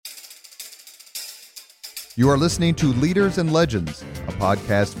You are listening to Leaders and Legends, a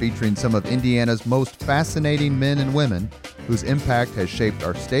podcast featuring some of Indiana's most fascinating men and women whose impact has shaped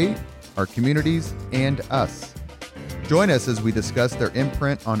our state, our communities, and us. Join us as we discuss their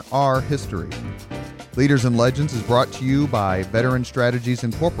imprint on our history. Leaders and Legends is brought to you by Veteran Strategies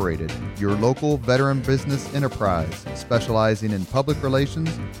Incorporated, your local veteran business enterprise specializing in public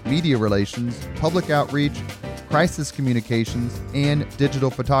relations, media relations, public outreach, crisis communications, and digital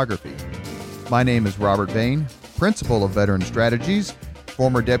photography. My name is Robert Bain, Principal of Veteran Strategies,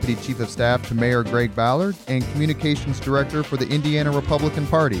 former Deputy Chief of Staff to Mayor Greg Ballard, and Communications Director for the Indiana Republican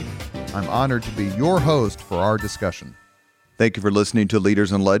Party. I'm honored to be your host for our discussion. Thank you for listening to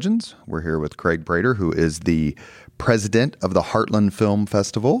Leaders and Legends. We're here with Craig Prater, who is the president of the Heartland Film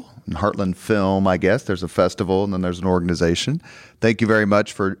Festival. And Heartland Film, I guess, there's a festival and then there's an organization. Thank you very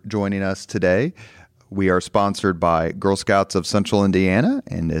much for joining us today. We are sponsored by Girl Scouts of Central Indiana,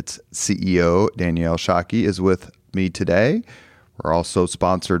 and its CEO, Danielle Shockey, is with me today. We're also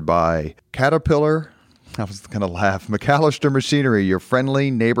sponsored by Caterpillar. I was going to laugh. McAllister Machinery, your friendly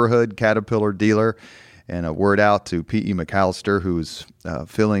neighborhood Caterpillar dealer. And a word out to P.E. McAllister, who's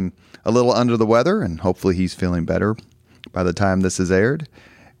feeling a little under the weather, and hopefully he's feeling better by the time this is aired.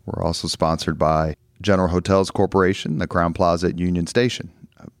 We're also sponsored by General Hotels Corporation, the Crowne Plaza at Union Station.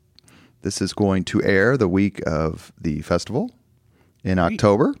 This is going to air the week of the festival in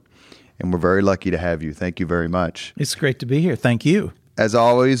October, and we're very lucky to have you. Thank you very much. It's great to be here. Thank you. As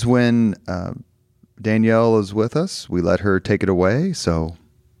always, when Danielle is with us, we let her take it away. So,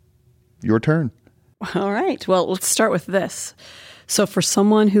 your turn. All right. Well, let's start with this. So for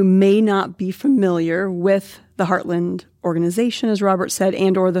someone who may not be familiar with the Heartland organization, as Robert said,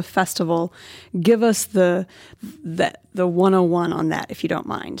 and or the festival, give us the 101 on that, if you don't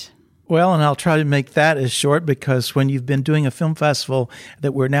mind. Well, and I'll try to make that as short because when you've been doing a film festival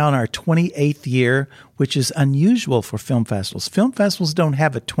that we're now in our 28th year, which is unusual for film festivals. Film festivals don't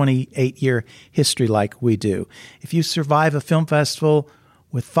have a 28-year history like we do. If you survive a film festival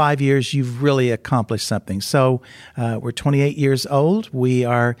with 5 years, you've really accomplished something. So we're 28 years old. We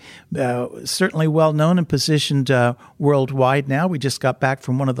are certainly well-known and positioned worldwide now. We just got back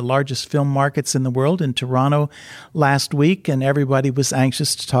from one of the largest film markets in the world in Toronto last week, and everybody was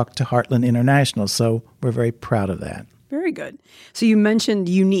anxious to talk to Heartland International. So we're very proud of that. Very good. So you mentioned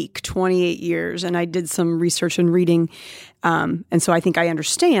unique, 28 years, and I did some research and reading, and so I think I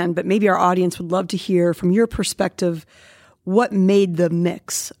understand, but maybe our audience would love to hear from your perspective what made the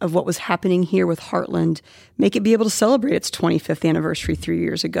mix of what was happening here with Heartland make it be able to celebrate its 25th anniversary 3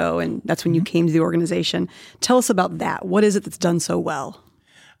 years ago, and that's when you came to the organization. Tell us about that. What is it that's done so well?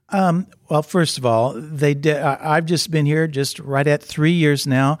 Well, first of all, they did. I've just been here just right at 3 years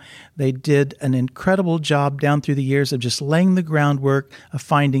now. They did an incredible job down through the years of just laying the groundwork of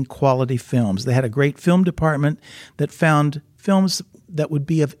finding quality films. They had a great film department that found films that would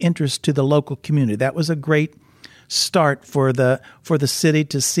be of interest to the local community. That was a great start for the city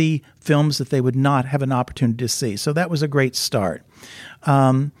to see films that they would not have an opportunity to see. So that was a great start.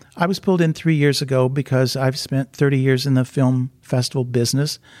 I was pulled in 3 years ago because I've spent 30 years in the film festival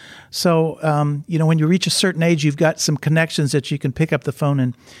business. So, when you reach a certain age, you've got some connections that you can pick up the phone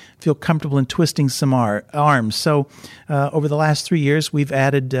and feel comfortable in twisting some arms. So over the last 3 years, we've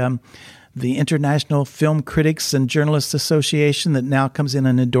added the International Film Critics and Journalists Association that now comes in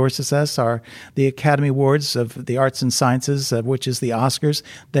and endorses us, the Academy Awards of the Arts and Sciences, which is the Oscars.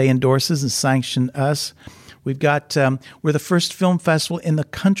 They endorses and sanction us. We've got we're the first film festival in the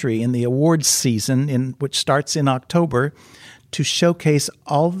country in the awards season, which starts in October, to showcase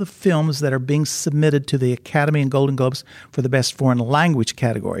all the films that are being submitted to the Academy and Golden Globes for the Best Foreign Language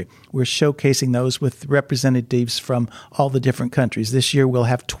category. We're showcasing those with representatives from all the different countries. This year we'll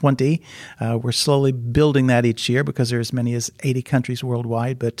have 20. We're slowly building that each year because there are as many as 80 countries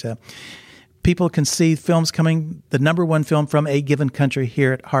worldwide. But people can see films coming, the number one film from a given country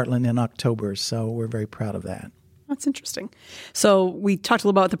here at Heartland in October. So we're very proud of that. That's interesting. So we talked a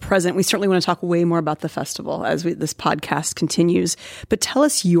little about the present. We certainly want to talk way more about the festival as this podcast continues. But tell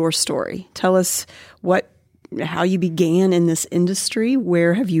us your story. Tell us how you began in this industry.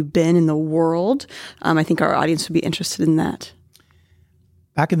 Where have you been in the world? I think our audience would be interested in that.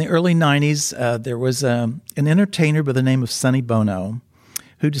 Back in the early 90s, there was an entertainer by the name of Sonny Bono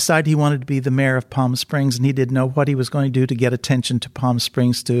who decided he wanted to be the mayor of Palm Springs, and he didn't know what he was going to do to get attention to Palm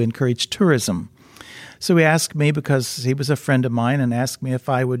Springs to encourage tourism. So he asked me, because he was a friend of mine, and asked me if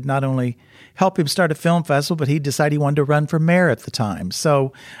I would not only help him start a film festival, but he decided he wanted to run for mayor at the time.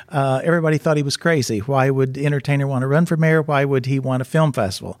 So everybody thought he was crazy. Why would the entertainer want to run for mayor? Why would he want a film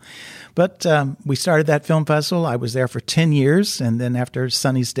festival? But we started that film festival. I was there for 10 years, and then after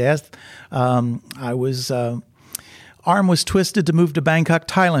Sonny's death, arm was twisted to move to Bangkok,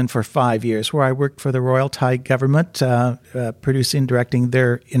 Thailand for 5 years, where I worked for the Royal Thai government, producing and directing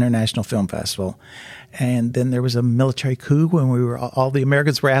their international film festival. And then there was a military coup when all the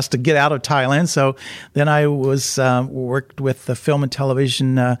Americans were asked to get out of Thailand. So then I worked with the Film and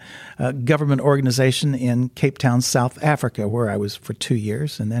Television Government Organization in Cape Town, South Africa, where I was for 2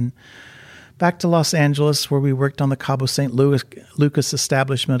 years. And then back to Los Angeles, where we worked on the Cabo St. Lucas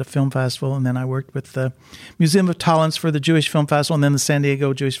establishment of Film Festival. And then I worked with the Museum of Tolerance for the Jewish Film Festival, and then the San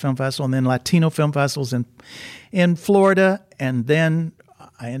Diego Jewish Film Festival, and then Latino film festivals in Florida. And then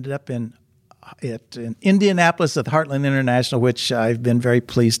I ended up in Indianapolis at Heartland International, which I've been very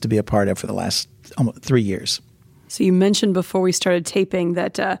pleased to be a part of for the last 3 years. So you mentioned before we started taping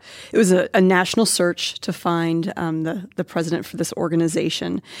that it was a national search to find the president for this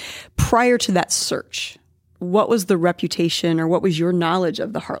organization. Prior to that search, what was the reputation, or what was your knowledge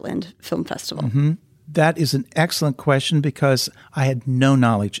of the Heartland Film Festival? Mm-hmm. That is an excellent question, because I had no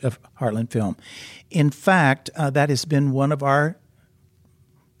knowledge of Heartland Film. In fact, that has been one of our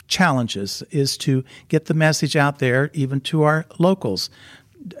challenges, is to get the message out there even to our locals.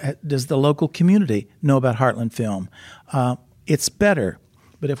 Does the local community know about Heartland Film? It's better.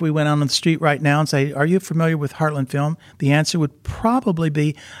 But if we went on the street right now and say, "Are you familiar with Heartland Film?" the answer would probably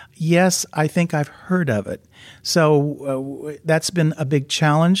be, "Yes, I think I've heard of it." So that's been a big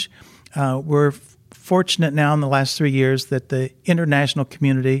challenge. We're fortunate now in the last 3 years that the international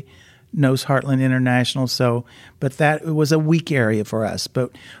community knows Heartland International. But that was a weak area for us.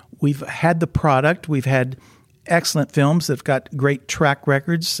 But we've had the product. We've had excellent films that have got great track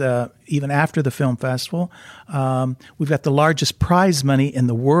records even after the film festival. We've got the largest prize money in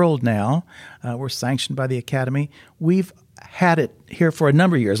the world now. We're sanctioned by the Academy. We've had it here for a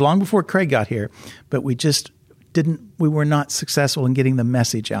number of years, long before Craig got here, but we were not successful in getting the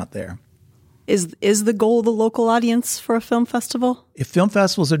message out there. Is the goal the local audience for a film festival? If film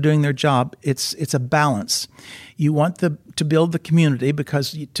festivals are doing their job, it's a balance. You want to build the community,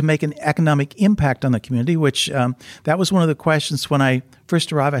 because to make an economic impact on the community, which that was one of the questions when I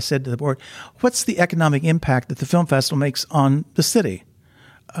first arrived. I said to the board, "What's the economic impact that the film festival makes on the city?"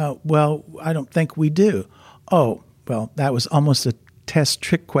 Well, I don't think we do. Oh, well, that was almost a test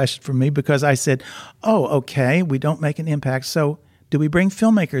trick question for me, because I said, "Oh, okay, we don't make an impact. So do we bring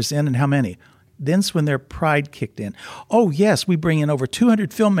filmmakers in, and how many?" Then's when their pride kicked in. "Oh, yes, we bring in over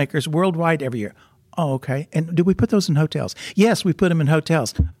 200 filmmakers worldwide every year." "Oh, okay. And do we put those in hotels?" "Yes, we put them in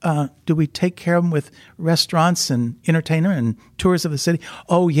hotels." "Do we take care of them with restaurants and entertainment and tours of the city?"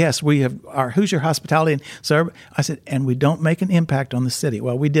 "Oh, yes, we have our Hoosier Hospitality." And so I said, "And we don't make an impact on the city."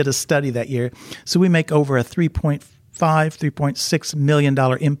 Well, we did a study that year. So we make over a $3.6 million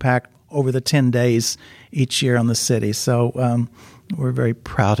impact over the 10 days each year on the city. So we're very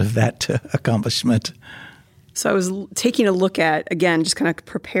proud of that accomplishment. So I was taking a look at, again, just kind of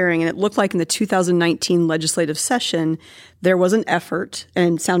preparing, and it looked like in the 2019 legislative session, there was an effort,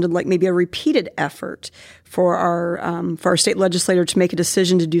 and sounded like maybe a repeated effort for our state legislator to make a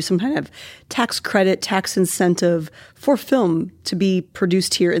decision to do some kind of tax credit, tax incentive for film to be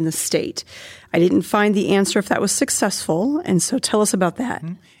produced here in the state. I didn't find the answer if that was successful, and so tell us about that.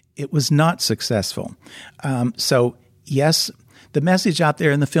 It was not successful. So yes, the message out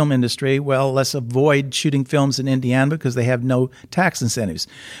there in the film industry, well, let's avoid shooting films in Indiana because they have no tax incentives.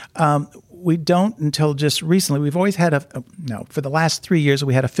 We don't until just recently. We've always had for the last 3 years,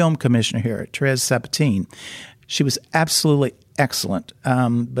 we had a film commissioner here, Therese Sabatine. She was absolutely excellent.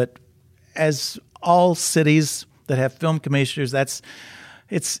 But as all cities that have film commissioners, it's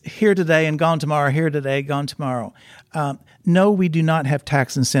here today and gone tomorrow, here today, gone tomorrow. No, we do not have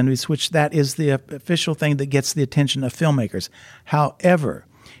tax incentives, which that is the official thing that gets the attention of filmmakers. However,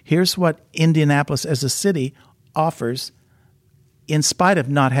 here's what Indianapolis as a city offers in spite of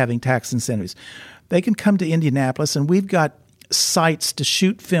not having tax incentives. They can come to Indianapolis, and we've got sites to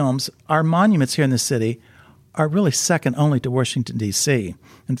shoot films. Our monuments here in the city are really second only to Washington, D.C.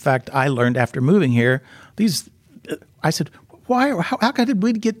 In fact, I learned after moving here, I said, how did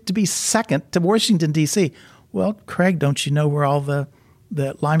we get to be second to Washington, D.C.? Well, Craig, don't you know where all the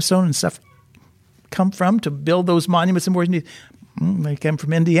limestone and stuff come from to build those monuments in Washington, D.C.? They came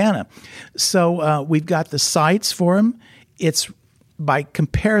from Indiana. So we've got the sites for them. It's by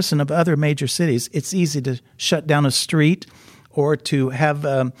comparison of other major cities, it's easy to shut down a street or to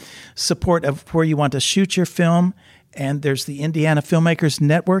have support of where you want to shoot your film. And there's the Indiana Filmmakers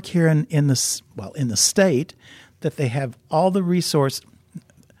Network here in the state, that they have all the resource,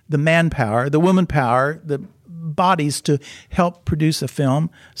 the manpower, the woman power, the bodies to help produce a film.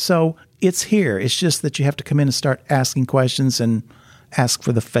 So it's here. It's just that you have to come in and start asking questions and ask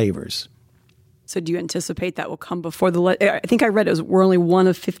for the favors. So do you anticipate that will come before I think I read we're only one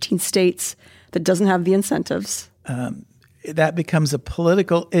of 15 states that doesn't have the incentives. That becomes a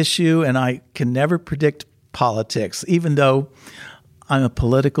political issue, and I can never predict politics, even though I'm a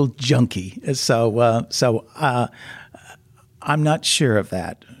political junkie. So I'm not sure of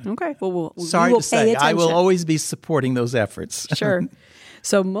that. Okay. Well, sorry to say, I will always be supporting those efforts. Sure.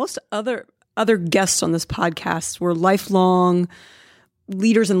 So most other guests on this podcast were lifelong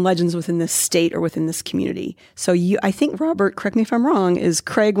leaders and legends within this state or within this community. So I think, Robert, correct me if I'm wrong, is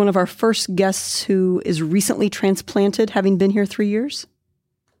Craig one of our first guests who is recently transplanted, having been here 3 years?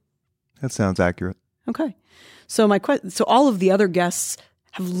 That sounds accurate. Okay. So so all of the other guests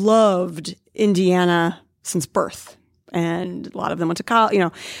have loved Indiana since birth, and a lot of them went to college,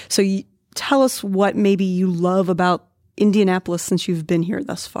 So tell us what maybe you love about Indianapolis since you've been here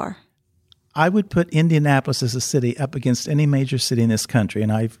thus far. I would put Indianapolis as a city up against any major city in this country,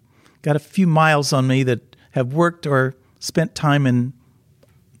 and I've got a few miles on me that have worked or spent time in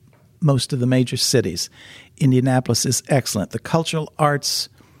most of the major cities. Indianapolis is excellent. The cultural arts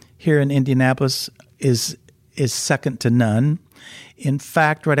here in Indianapolis is second to none. In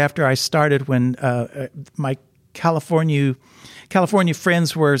fact, right after I started, when my California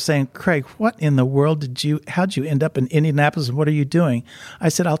friends were saying, "Craig, what in the world how'd you end up in Indianapolis, and what are you doing?" I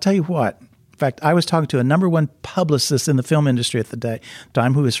said, "I'll tell you what." In fact, I was talking to a number one publicist in the film industry at the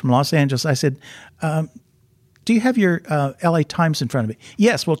time who was from Los Angeles. I said, "Do you have your LA Times in front of me?"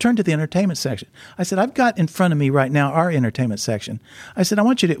 "Yes." "Well, turn to the entertainment section." I said, "I've got in front of me right now our entertainment section." I said, "I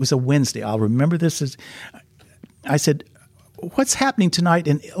want you to," it was a Wednesday, I'll remember this I said, "What's happening tonight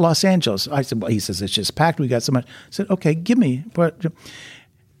in Los Angeles?" I said, "Well," he says, "it's just packed. We got so much." I said, "Okay, give me."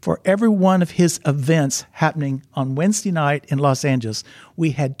 For every one of his events happening on Wednesday night in Los Angeles,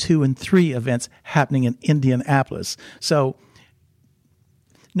 we had 2 and 3 events happening in Indianapolis. So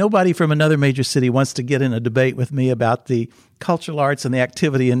nobody from another major city wants to get in a debate with me about the cultural arts and the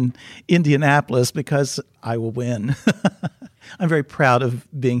activity in Indianapolis, because I will win. I'm very proud of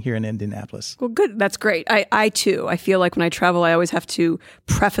being here in Indianapolis. Well, good. That's great. I too. I feel like when I travel, I always have to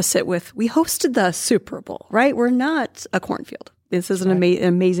preface it with, we hosted the Super Bowl, right? We're not a cornfield. This is an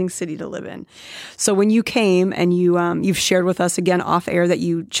amazing city to live in. So when you came and you've shared with us again off air that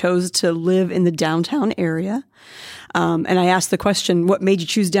you chose to live in the downtown area. And I asked the question, what made you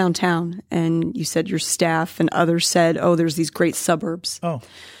choose downtown? And you said your staff, and others said, oh, there's these great suburbs. Oh,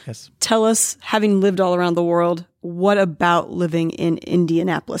 yes. Tell us, having lived all around the world, what about living in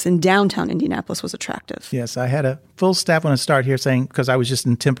Indianapolis, in downtown Indianapolis, was attractive? Yes, I had a full staff when I started here, saying, because I was just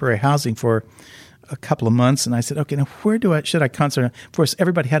in temporary housing for a couple of months, and I said, okay, now where should I concentrate? Of course,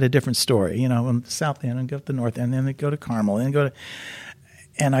 everybody had a different story, on the south end and go to the north end, and then they go to Carmel,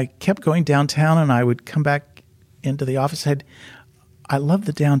 and I kept going downtown, and I would come back into the office. I love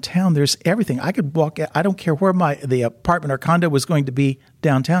the downtown. There's everything. I could walk out. I don't care where the apartment or condo was going to be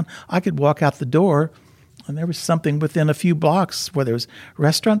downtown. I could walk out the door, and there was something within a few blocks, whether it was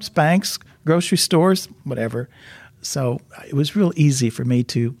restaurants, banks, grocery stores, whatever. So it was real easy for me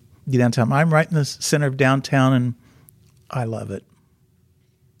to get downtown. I'm right in the center of downtown, and I love it.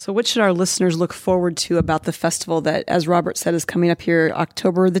 So what should our listeners look forward to about the festival that, as Robert said, is coming up here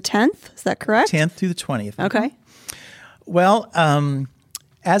October the 10th? Is that correct? 10th through the 20th. Okay. Well, I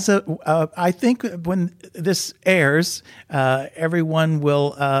think when this airs, everyone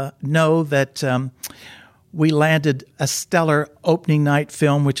will know that we landed a stellar opening night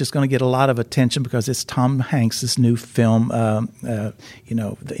film, which is going to get a lot of attention because it's Tom Hanks' new film, in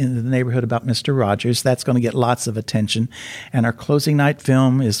the neighborhood about Mr. Rogers. That's going to get lots of attention. And our closing night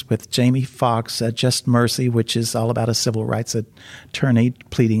film is with Jamie Foxx, Just Mercy, which is all about a civil rights attorney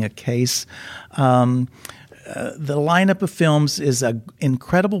pleading a case. The lineup of films is an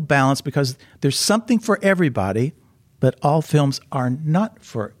incredible balance because there's something for everybody, but all films are not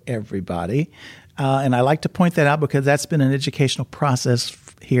for everybody. And I like to point that out because that's been an educational process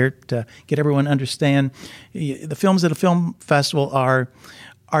here to get everyone to understand. The films at a film festival are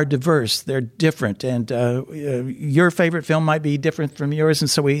diverse. They're different. And your favorite film might be different from yours. And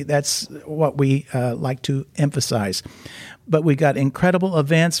so that's what we like to emphasize. But we got incredible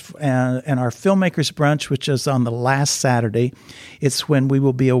events and our Filmmakers Brunch, which is on the last Saturday. It's when we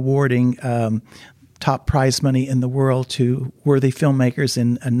will be awarding top prize money in the world to worthy filmmakers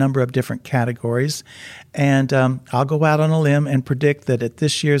in a number of different categories. And I'll go out on a limb and predict that at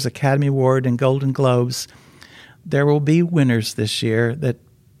this year's Academy Award and Golden Globes, there will be winners this year that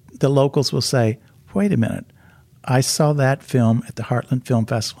the locals will say, wait a minute, I saw that film at the Heartland Film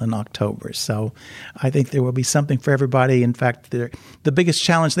Festival in October. So I think there will be something for everybody. In fact, the biggest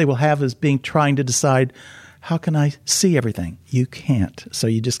challenge they will have is trying to decide, how can I see everything? You can't. So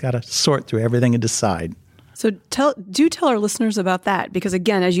you just got to sort through everything and decide. So do tell our listeners about that, because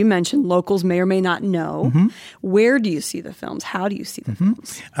again, as you mentioned, locals may or may not know. Where do you see the films? How do you see the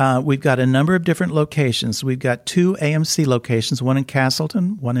films? We've got a number of different locations. We've got 2 AMC locations, one in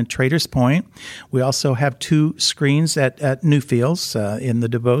Castleton, one in Traders Point. We also have 2 screens at Newfields in the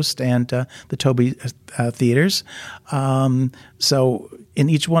DeVost and the Toby theaters. So in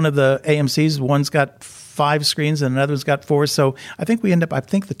each one of the AMCs, one's got 5 screens and another's got 4. So I think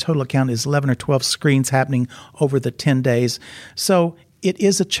the total count is 11 or 12 screens happening over the 10 days. So it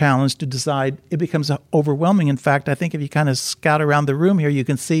is a challenge to decide. It becomes overwhelming. In fact, I think if you kind of scout around the room here, you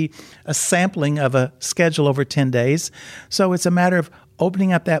can see a sampling of a schedule over 10 days. So it's a matter of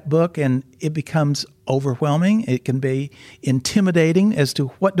opening up that book, and it becomes overwhelming. It can be intimidating as to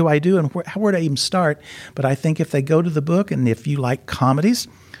what do I do and where do I even start. But I think if they go to the book, and if you like comedies,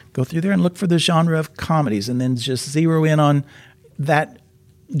 go through there and look for the genre of comedies and then just zero in on that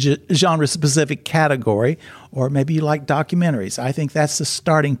genre-specific category, or maybe you like documentaries. I think that's the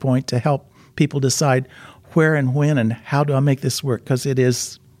starting point to help people decide where and when and how do I make this work, because it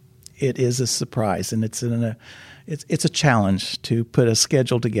is a surprise, and it's a challenge to put a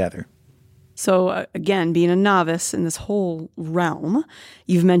schedule together. So again, being a novice in this whole realm,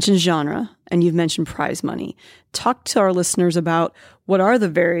 you've mentioned genre and you've mentioned prize money. Talk to our listeners about what are the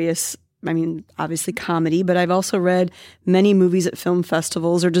various, obviously comedy, but I've also read many movies at film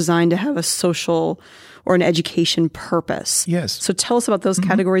festivals are designed to have a social or an education purpose. Yes. So tell us about those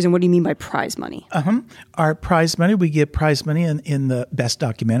categories, and what do you mean by prize money? Our prize money, we give prize money in the best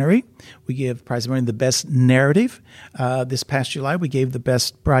documentary. We give prize money in the best narrative. This past July, we gave the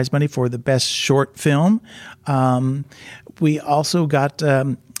best prize money for the best short film. We also got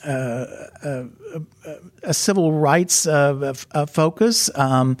a civil rights focus.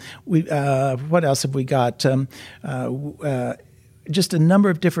 What else have we got? Just a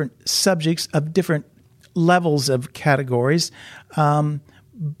number of different subjects of different levels of categories. And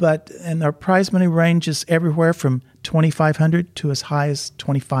our prize money ranges everywhere from $2,500 to as high as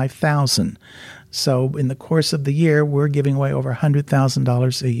 $25,000. So in the course of the year, we're giving away over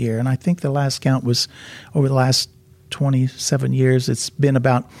 $100,000 a year. And I think the last count was over the last 27 years, it's been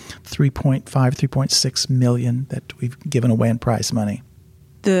about $3.6 million that we've given away in prize money.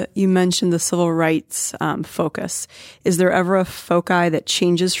 You mentioned the civil rights focus. Is there ever a foci that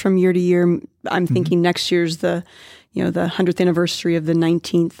changes from year to year? I'm thinking next year's the 100th anniversary of the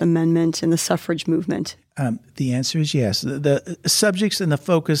 19th Amendment and the suffrage movement. The answer is yes. The subjects and the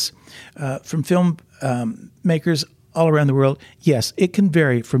focus from film makers all around the world, yes, it can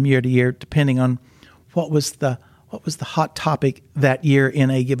vary from year to year depending on what was the hot topic that year in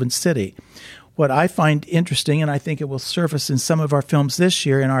a given city. What I find interesting, and I think it will surface in some of our films this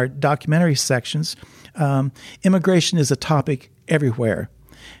year in our documentary sections, immigration is a topic everywhere.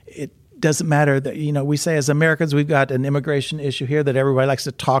 It doesn't matter that, we say as Americans we've got an immigration issue here that everybody likes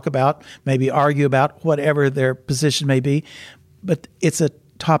to talk about, maybe argue about, whatever their position may be. But it's a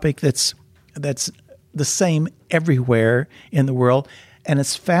topic that's the same everywhere in the world. And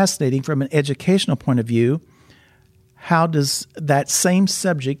it's fascinating from an educational point of view. How does that same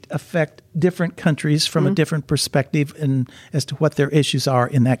subject affect different countries from a different perspective and as to what their issues are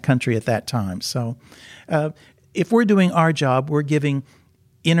in that country at that time? So if we're doing our job, we're giving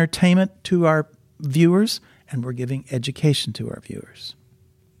entertainment to our viewers and we're giving education to our viewers.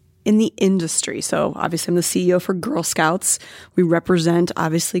 In the industry, so obviously I'm the CEO for Girl Scouts. We represent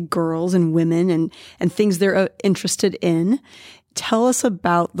obviously girls and women and things they're interested in. Tell us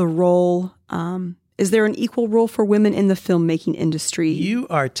about the role. Is there an equal role for women in the filmmaking industry? You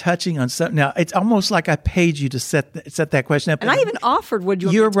are touching on something. Now, it's almost like I paid you to set that question up. And I even offered, would you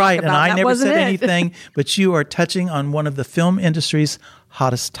want You're to talk right, about? and I That never wasn't said it. anything, but you are touching on one of the film industry's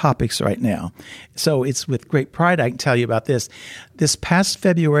hottest topics right now. So it's with great pride I can tell you about this. This past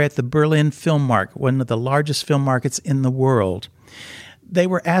February at the Berlin Film Market, one of the largest film markets in the world, they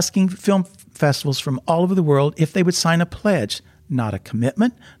were asking film festivals from all over the world if they would sign a pledge. Not a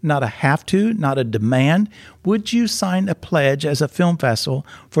commitment, not a have to, not a demand. Would you sign a pledge as a film festival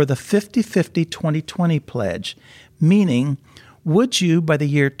for the 50-50 2020 pledge? Meaning, would you, by the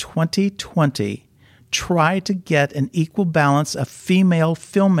year 2020, try to get an equal balance of female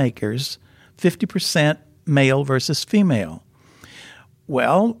filmmakers, 50% male versus female.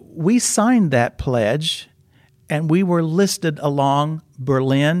 Well, we signed that pledge, and we were listed along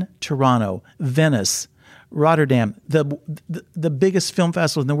Berlin, Toronto, Venice, Rotterdam, the biggest film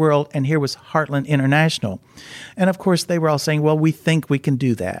festival in the world, and here was Heartland International. And of course, they were all saying, well, we think we can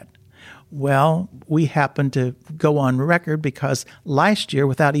do that. Well, we happened to go on record because last year,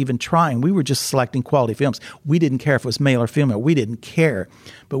 without even trying, we were just selecting quality films. We didn't care if it was male or female. We didn't care.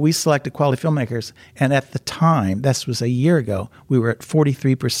 But we selected quality filmmakers. And at the time, this was a year ago, we were at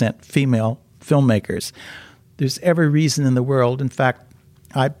 43% female filmmakers. There's every reason in the world. In fact,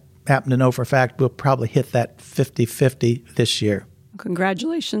 I happen to know for a fact we'll probably hit that 50-50 this year.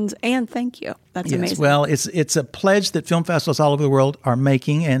 Congratulations and thank you. That's amazing. Well, it's a pledge that film festivals all over the world are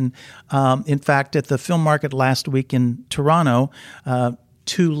making. And in fact, at the film market last week in Toronto,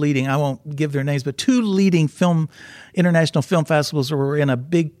 two leading, I won't give their names, but two leading international film festivals were in a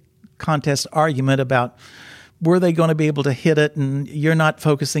big contest argument about were they going to be able to hit it, and you're not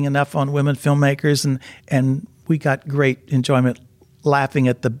focusing enough on women filmmakers. And we got great enjoyment laughing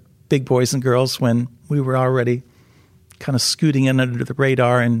at the big boys and girls when we were already kind of scooting in under the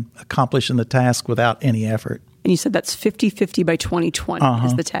radar and accomplishing the task without any effort. And you said that's 50-50 by 2020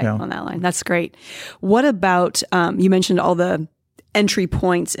 is the tag on that line. That's great. What about, you mentioned all the entry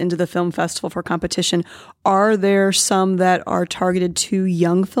points into the film festival for competition. Are there some that are targeted to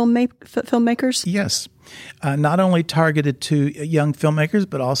young filmmakers? Yes. Not only targeted to young filmmakers,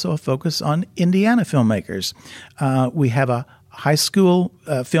 but also a focus on Indiana filmmakers. We have a high school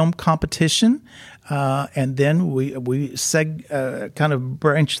film competition, and then we kind of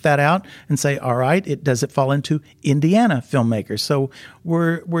branch that out and say, all right, does it fall into Indiana filmmakers? So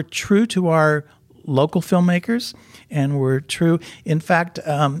we're true to our local filmmakers, and we're true. In fact,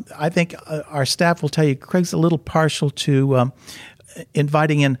 I think our staff will tell you Craig's a little partial to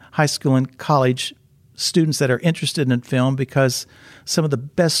inviting in high school and college students that are interested in film, because some of the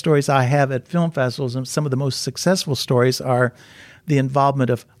best stories I have at film festivals and some of the most successful stories are the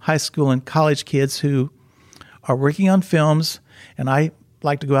involvement of high school and college kids who are working on films. And I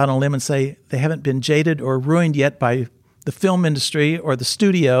like to go out on a limb and say they haven't been jaded or ruined yet by the film industry or the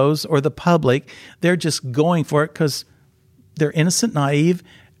studios or the public. They're just going for it because they're innocent, naive,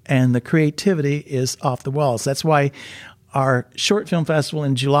 and the creativity is off the walls. That's why our short film festival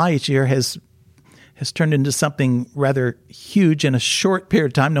in July each year has turned into something rather huge in a short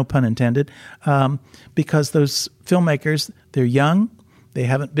period of time, no pun intended, because those filmmakers, they're young, they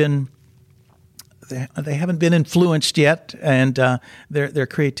haven't been influenced yet, and their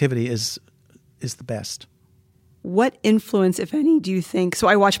creativity is the best. What influence, if any, do you think? So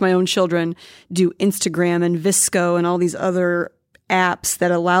I watch my own children do Instagram and Visco and all these other apps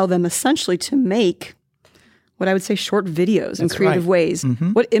that allow them essentially to make what I would say short videos in creative ways.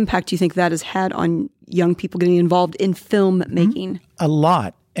 Mm-hmm. What impact do you think that has had on young people getting involved in film making? A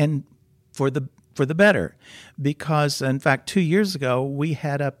lot, and for the better, because in fact 2 years ago we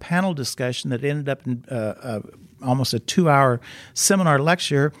had a panel discussion that ended up in almost a 2-hour seminar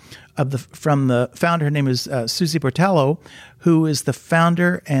lecture from the founder. Her name is Susie Portello, who is the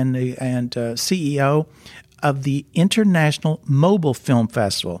founder and CEO of the International Mobile Film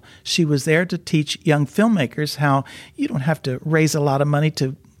Festival. She was there to teach young filmmakers how you don't have to raise a lot of money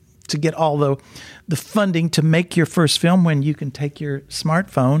to get all the funding to make your first film when you can take your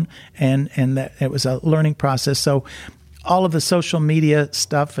smartphone, and that it was a learning process. So all of the social media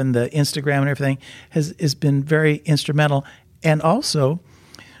stuff and the Instagram and everything has been very instrumental. And also,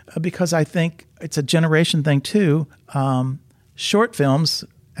 because I think it's a generation thing too, short films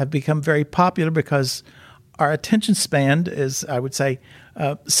have become very popular because our attention span is, I would say,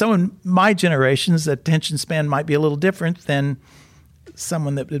 so in my generation's attention span might be a little different than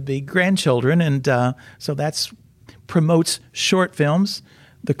someone that would be grandchildren. And so that's promotes short films,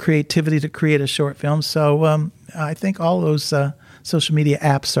 the creativity to create a short film. So I think all those social media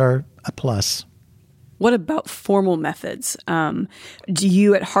apps are a plus. What about formal methods? Do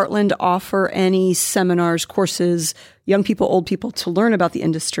you at Heartland offer any seminars, courses, young people, old people, to learn about the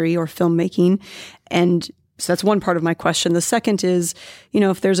industry or filmmaking? And so that's one part of my question. The second is,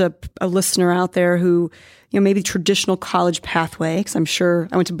 if there's a listener out there who, maybe traditional college pathway, because I'm sure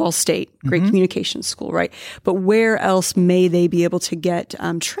I went to Ball State, great communications school, right? But where else may they be able to get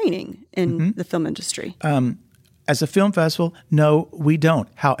training in the film industry? As a film festival, no, we don't.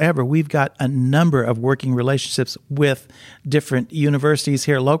 However, we've got a number of working relationships with different universities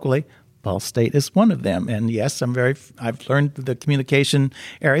here locally. Ball State is one of them. And yes, I've learned the communication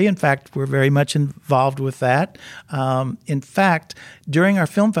area. In fact, we're very much involved with that. In fact, during our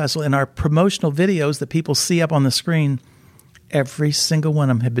film festival, in our promotional videos that people see up on the screen, every single one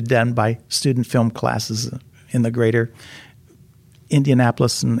of them have been done by student film classes in the greater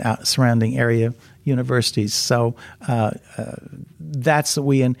Indianapolis and surrounding area universities. So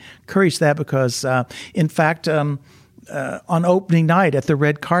we encourage that because, in fact, on opening night at the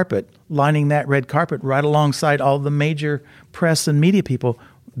red carpet, lining that red carpet right alongside all the major press and media people,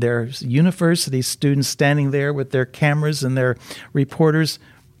 there's university students standing there with their cameras and their reporters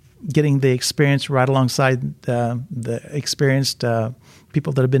getting the experience right alongside the experienced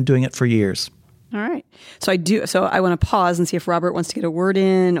people that have been doing it for years. All right. So I want to pause and see if Robert wants to get a word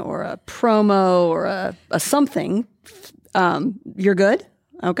in or a promo or a something. You're good?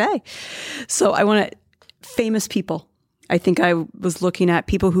 Okay. So I want famous people. I think I was looking at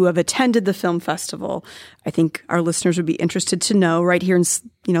people who have attended the film festival. I think our listeners would be interested to know right here in,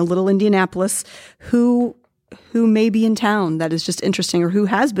 little Indianapolis, who may be in town that is just interesting, or who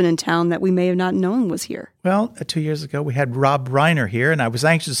has been in town that we may have not known was here. Well, 2 years ago, we had Rob Reiner here, and I was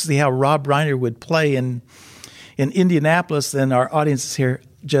anxious to see how Rob Reiner would play in Indianapolis, and our audiences here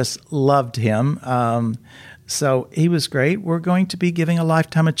just loved him. So he was great. We're going to be giving a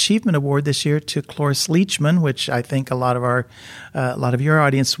Lifetime Achievement Award this year to Cloris Leachman, which I think a lot of your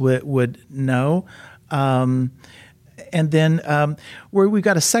audience would know. And then we've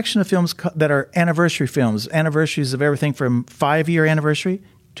got a section of films that are anniversary films, anniversaries of everything from 5-year anniversary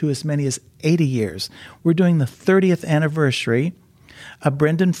to as many as 80 years. We're doing the 30th anniversary of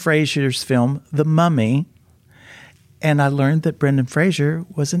Brendan Fraser's film, The Mummy, and I learned that Brendan Fraser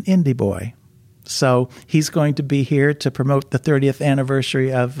was an indie boy. So he's going to be here to promote the 30th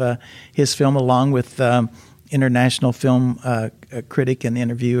anniversary of his film, along with international film critic and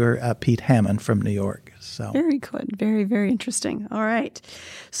interviewer Pete Hammond from New York. So very good. Very, very interesting. All right.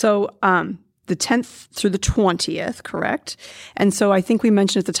 So the 10th through the 20th, correct? And so I think we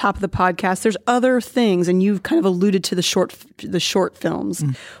mentioned at the top of the podcast, there's other things, and you've kind of alluded to the short films.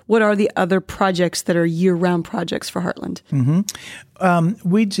 Mm. What are the other projects that are year-round projects for Heartland? Mm-hmm.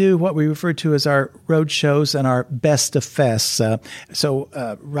 We do what we refer to as our road shows and our best of fests. So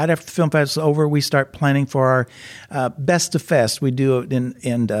right after the film festival is over, we start planning for our best of fest. We do it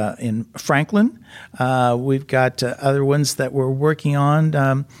in Franklin. We've got other ones that we're working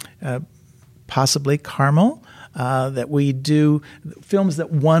on. Possibly Carmel, that we do films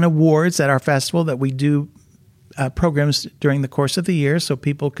that won awards at our festival, that we do programs during the course of the year so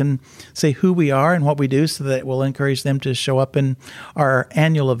people can say who we are and what we do, so that we'll encourage them to show up in our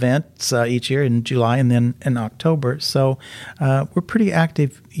annual events each year in July and then in October. So we're pretty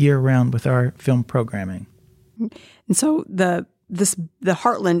active year-round with our film programming. And so the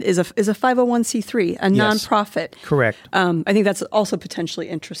Heartland is a 501c3, a nonprofit. Correct. I think that's also potentially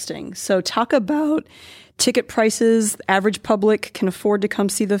interesting. So talk about ticket prices. Average public can afford to come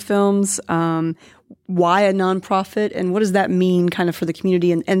see the films. Why a nonprofit, and what does that mean kind of for the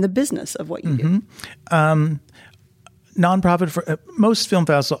community and the business of what you do? Nonprofit, most film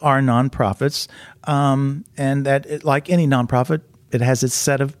festivals are nonprofits, and that, like any nonprofit, it has its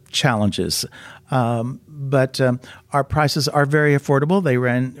set of challenges. But our prices are very affordable. They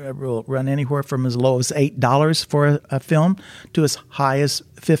will run anywhere from as low as $8 for a film to as high as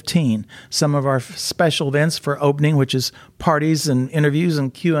 $15. Some of our special events for opening, which is parties and interviews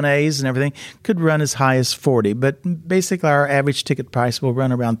and Q&As and everything, could run as high as $40. But basically, our average ticket price will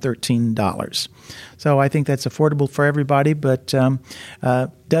run around $13. So I think that's affordable for everybody. But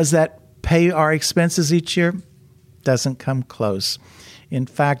does that pay our expenses each year? Doesn't come close. In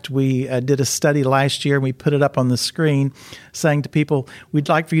fact, we did a study last year, and we put it up on the screen, saying to people, we'd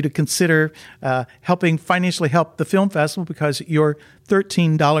like for you to consider financially help the film festival, because your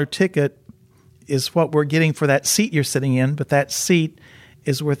 $13 ticket is what we're getting for that seat you're sitting in, but that seat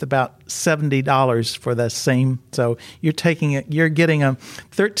is worth about $70 for the same. So you're getting a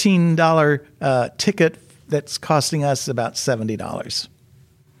 $13 ticket that's costing us about $70.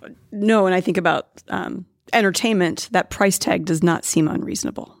 No, and I think about entertainment, that price tag does not seem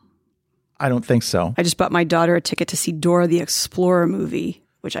unreasonable. I don't think so. I just bought my daughter a ticket to see Dora the Explorer movie,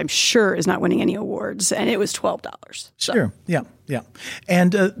 which I'm sure is not winning any awards, and it was $12. So. Sure, yeah.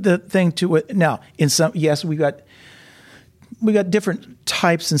 And the thing to it now, we got different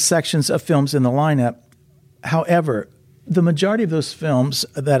types and sections of films in the lineup. However, the majority of those films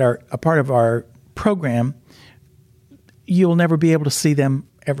that are a part of our program, you'll never be able to see them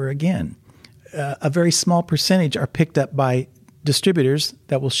ever again. A very small percentage are picked up by distributors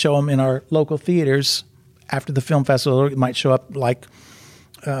that will show them in our local theaters after the film festival. It might show up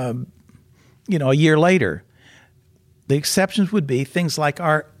a year later. The exceptions would be things like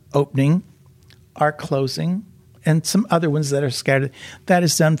our opening, our closing, and some other ones that are scattered. That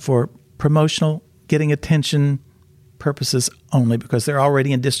is done for promotional, getting attention purposes only, because they're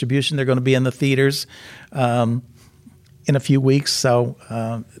already in distribution. They're going to be in the theaters in a few weeks. So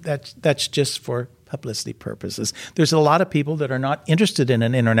that's just for publicity purposes. There's a lot of people that are not interested in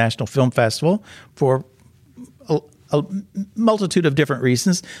an international film festival for a multitude of different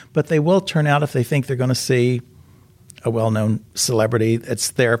reasons, but they will turn out if they think they're going to see a well-known celebrity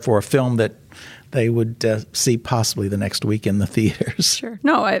that's there for a film that they would see possibly the next week in the theaters. Sure.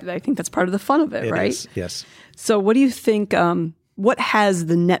 No, I think that's part of the fun of it, right? Is, yes. So what do you think, what has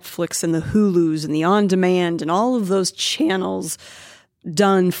the Netflix and the Hulus and the on-demand and all of those channels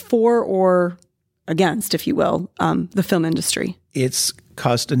done for or against, if you will, the film industry? It's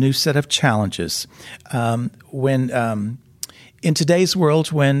caused a new set of challenges. When in today's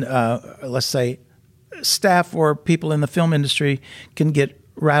world, when, let's say, staff or people in the film industry can get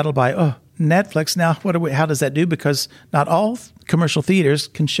rattled by, Netflix, now how does that do? Because not all commercial theaters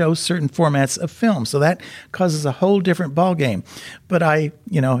can show certain formats of film. So that causes a whole different ballgame. But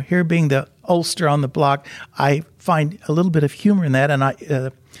here being the oldster on the block, I find a little bit of humor in that. And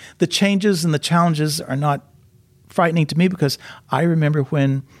the changes and the challenges are not frightening to me, because I remember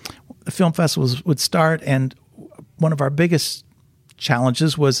when the film festivals would start, and one of our biggest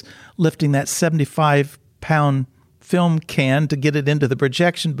challenges was lifting that 75-pound film can to get it into the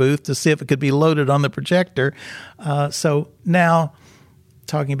projection booth to see if it could be loaded on the projector. So now,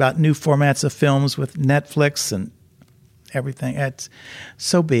 talking about new formats of films with Netflix and everything,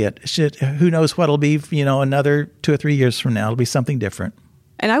 so be it. Who knows what it'll be, another 2 or 3 years from now. It'll be something different.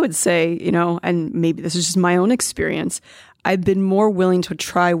 And I would say, and maybe this is just my own experience, I've been more willing to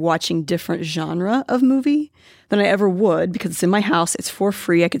try watching different genre of movie than I ever would, because it's in my house, it's for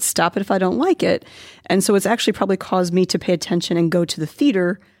free, I could stop it if I don't like it. And so it's actually probably caused me to pay attention and go to the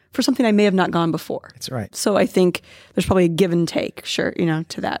theater for something I may have not gone before. That's right. So I think there's probably a give and take, sure,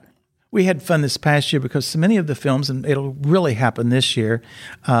 to that. We had fun this past year because so many of the films, and it'll really happen this year,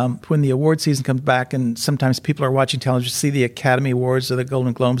 when the award season comes back, and sometimes people are watching television, see the Academy Awards or the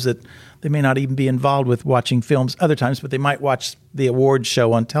Golden Globes, that they may not even be involved with watching films other times, but they might watch the award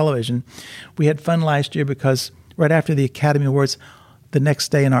show on television. We had fun last year because right after the Academy Awards, the next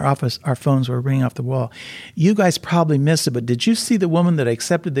day in our office, our phones were ringing off the wall. You guys probably missed it, but did you see the woman that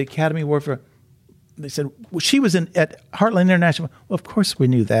accepted the Academy Award for... They said, well, she was at Heartland International. Well, of course we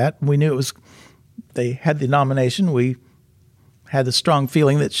knew that. We knew they had the nomination. We had the strong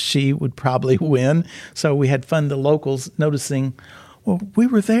feeling that she would probably win. So we had fun, the locals, noticing, well, we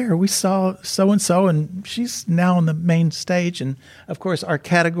were there. We saw so-and-so, and she's now on the main stage. And, of course, our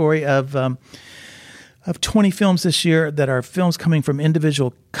category of 20 films this year that are films coming from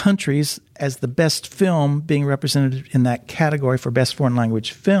individual countries as the best film being represented in that category for Best Foreign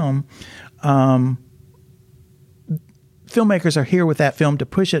Language Film. Filmmakers are here with that film to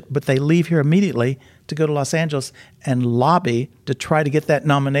push it, but they leave here immediately to go to Los Angeles and lobby to try to get that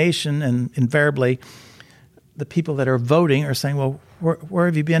nomination. And invariably, the people that are voting are saying, well, where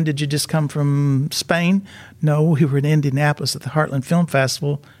have you been? Did you just come from Spain? No, we were in Indianapolis at the Heartland Film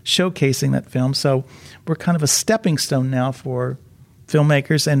Festival showcasing that film. So we're kind of a stepping stone now for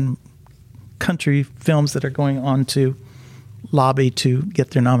filmmakers and country films that are going on to lobby to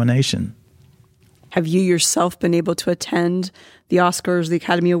get their nomination. Have you yourself been able to attend the Oscars, the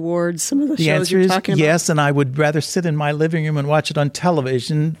Academy Awards, some of the shows you're talking about? Yes, and I would rather sit in my living room and watch it on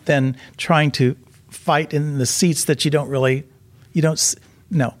television than trying to fight in the seats that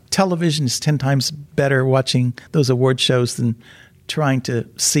no. Television is 10 times better watching those award shows than trying to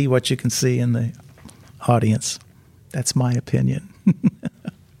see what you can see in the audience. That's my opinion.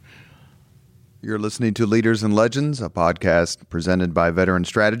 You're listening to Leaders and Legends, a podcast presented by Veteran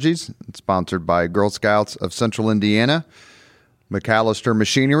Strategies. It's sponsored by Girl Scouts of Central Indiana, McAllister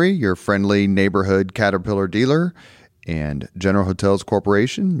Machinery, your friendly neighborhood Caterpillar dealer, and General Hotels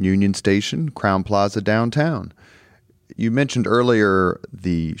Corporation, Union Station, Crowne Plaza downtown. You mentioned earlier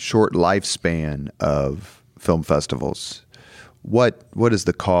the short lifespan of film festivals. What is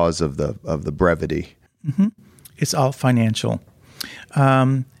the cause of the brevity? Mm-hmm. It's all financial.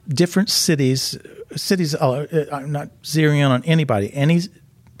 Different cities, I'm not zeroing in on anybody. Any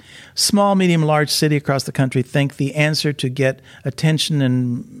small, medium, large city across the country think the answer to get attention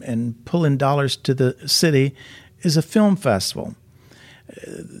and pull in dollars to the city is a film festival.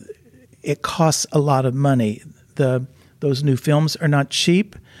 It costs a lot of money. Those new films are not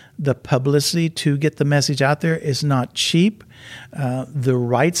cheap. The publicity to get the message out there is not cheap. The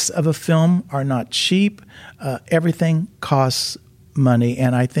rights of a film are not cheap. Everything costs money,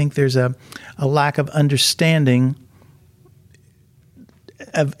 and I think there's a lack of understanding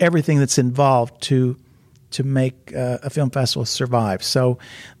of everything that's involved to make a film festival survive. So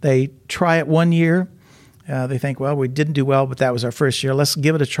they try it one year, They think, well, we didn't do well, but that was our first year. Let's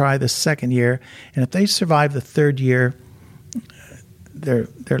give it a try the second year. And if they survive the third year, they're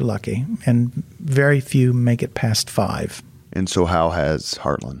lucky. And very few make it past 5. And so how has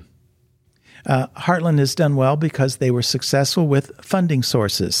Heartland? Heartland has done well because they were successful with funding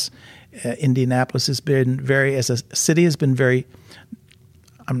sources. Indianapolis has been as a city, has been very,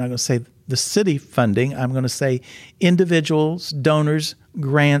 I'm not going to say the city funding, I'm going to say individuals, donors,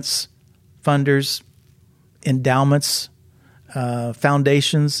 grants, funders, endowments,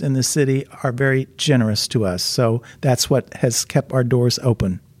 foundations in the city are very generous to us. So that's what has kept our doors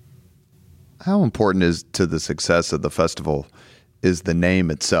open. How important is to the success of the festival is the name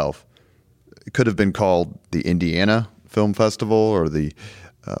itself? It could have been called the Indiana Film Festival or the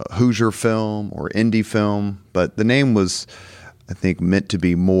Hoosier Film or Indie Film, but the name was, I think, meant to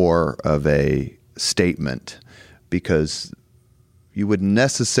be more of a statement because you wouldn't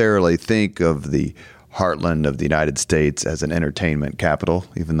necessarily think of the heartland of the United States as an entertainment capital,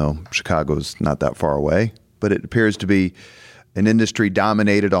 even though Chicago's not that far away. But it appears to be an industry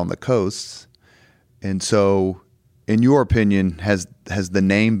dominated on the coasts. And so, in your opinion, has the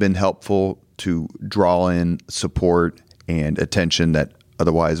name been helpful to draw in support and attention that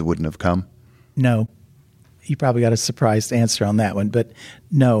otherwise wouldn't have come? No. You probably got a surprised answer on that one, but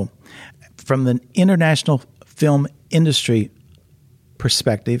no. From the international film industry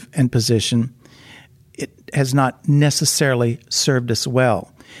perspective and position, it has not necessarily served us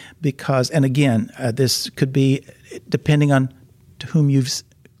well because, and again, this could be, depending on to whom you've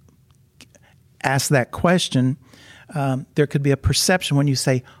asked that question, there could be a perception when you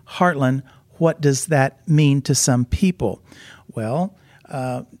say Heartland, what does that mean to some people? Well,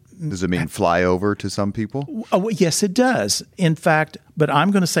 does it mean flyover to some people? Oh, yes, it does. In fact, but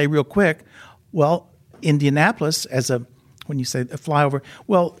I'm going to say real quick, well, Indianapolis when you say a flyover,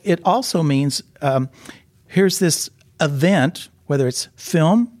 well, it also means here's this event, whether it's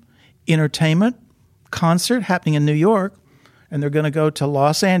film, entertainment, concert happening in New York, and they're going to go to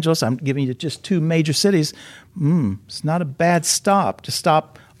Los Angeles. I'm giving you just 2 major cities. It's not a bad stop to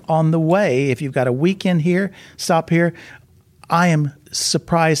stop on the way. If you've got a weekend here, stop here. I am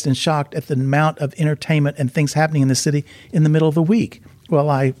surprised and shocked at the amount of entertainment and things happening in the city in the middle of the week. Well,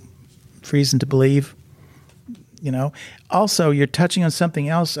 I have reason to believe, Also, you're touching on something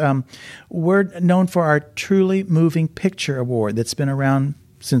else. We're known for our Truly Moving Picture Award that's been around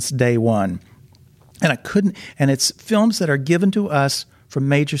since day one. And it's films that are given to us from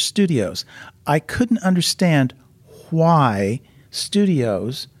major studios. I couldn't understand why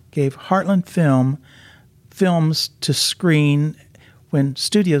studios gave Heartland films to screen when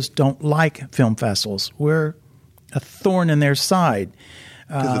studios don't like film festivals. We're a thorn in their side.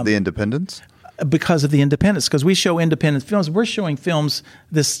 Because of the independence? Because of the independence. Because we show independent films. We're showing films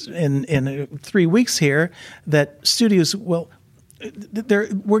this in 3 weeks here that studios we're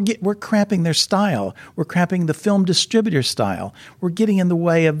cramping their style. We're cramping the film distributor style. We're getting in the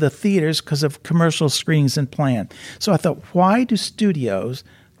way of the theaters because of commercial screenings and plan. So I thought, why do studios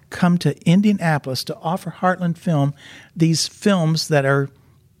come to Indianapolis to offer Heartland Film these films that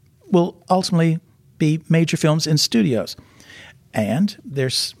will ultimately be major films in studios? And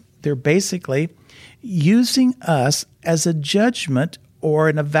they're basically using us as a judgment or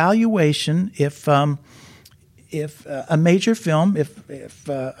an evaluation if a major film, if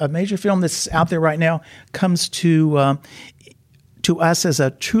a major film that's out there right now comes to us as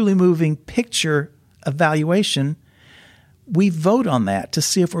a truly moving picture evaluation, we vote on that to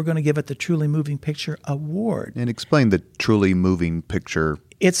see if we're going to give it the Truly Moving Picture Award. And explain the Truly Moving Picture.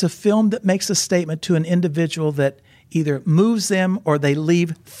 It's a film that makes a statement to an individual that either moves them or they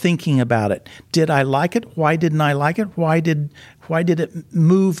leave thinking about it. Did I like it? Why didn't I like it? Why did it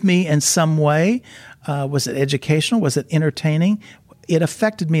move me in some way? Was it educational? Was it entertaining? It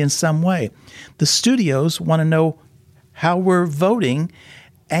affected me in some way. The studios want to know how we're voting,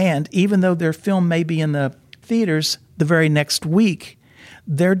 and even though their film may be in the theaters the very next week,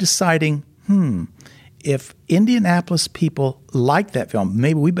 they're deciding, if Indianapolis people like that film,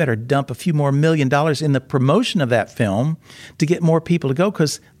 maybe we better dump a few more $1 million in the promotion of that film to get more people to go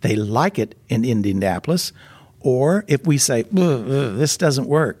because they like it in Indianapolis. Or if we say, this doesn't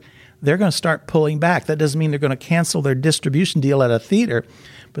work, they're going to start pulling back. That doesn't mean they're going to cancel their distribution deal at a theater,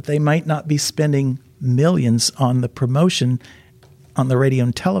 but they might not be spending millions on the promotion on the radio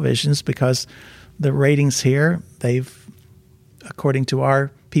and televisions because the ratings here, according to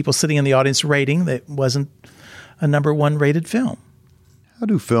our people sitting in the audience rating, that wasn't a number 1 rated film. How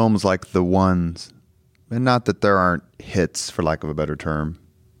do films like the ones, and not that there aren't hits, for lack of a better term,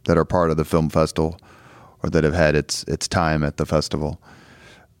 that are part of the film festival or that have had its time at the festival,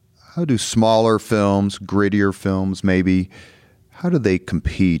 how do smaller films, grittier films maybe, how do they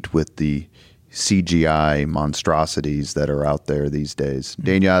compete with the CGI monstrosities that are out there these days?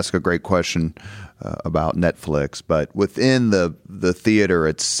 Daniel asked a great question about Netflix, but within the theater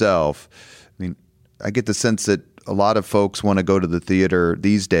itself, I mean, I get the sense that a lot of folks want to go to the theater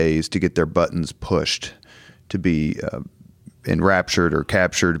these days to get their buttons pushed, to be enraptured or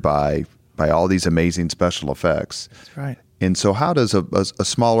captured by all these amazing special effects. That's right. And so how does a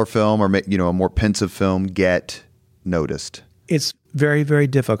smaller film or a more pensive film get noticed? It's very, very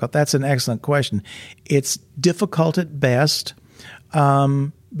difficult. That's an excellent question. It's difficult at best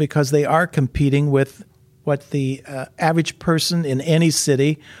because they are competing with what the average person in any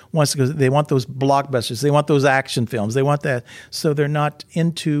city wants to go. They want those blockbusters. They want those action films. They want that. So they're not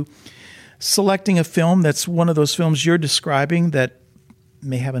into selecting a film that's one of those films you're describing that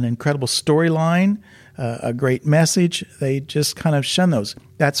may have an incredible storyline, a great message. They just kind of shun those.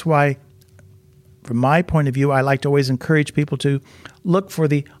 That's why, from my point of view, I like to always encourage people to look for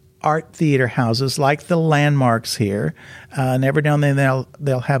the art theater houses like the Landmarks here, and every now and then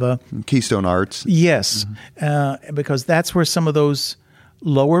they'll have a Keystone Arts. Yes, because that's where some of those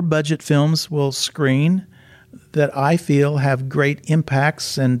lower budget films will screen that I feel have great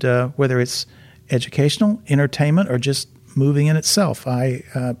impacts, and whether it's educational, entertainment, or just moving in itself.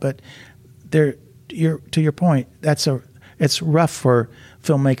 But to your point, it's rough for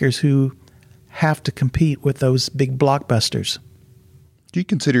filmmakers who have to compete with those big blockbusters. Do you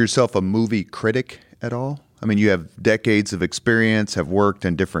consider yourself a movie critic at all? I mean, you have decades of experience, have worked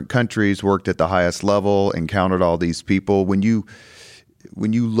in different countries, worked at the highest level, encountered all these people. When you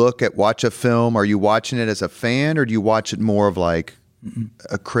watch a film, are you watching it as a fan, or do you watch it more of like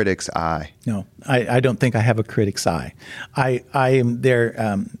a critic's eye? No, I don't think I have a critic's eye. I am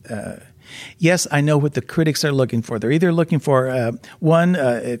there. Yes, I know what the critics are looking for. They're either looking for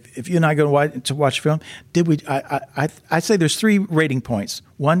if you and I go to watch a film, did we? I say there's 3 rating points.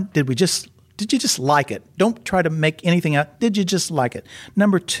 1, did you just like it? Don't try to make anything out. Did you just like it?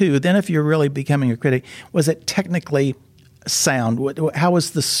 Number 2, then if you're really becoming a critic, was it technically sound? How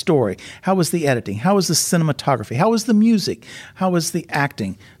was the story? How was the editing? How was the cinematography? How was the music? How was the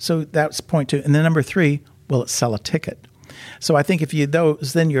acting? So that's point 2. And then number 3, will it sell a ticket? So I think if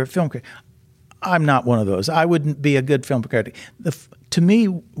then you're a film critic. I'm not one of those. I wouldn't be a good film critic. To me,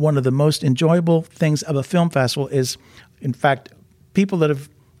 one of the most enjoyable things of a film festival is, in fact, people that have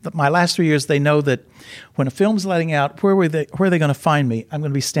my last 3 years, they know that when a film's letting out, where are they going to find me? I'm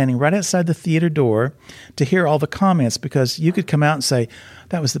going to be standing right outside the theater door to hear all the comments, because you could come out and say,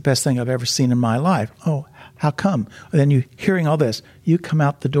 that was the best thing I've ever seen in my life. Oh, how come? And then you hearing all this, you come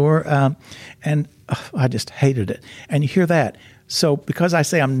out the door and I just hated it. And you hear that. So because I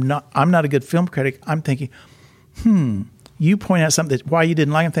say I'm not a good film critic, I'm thinking, you point out something why you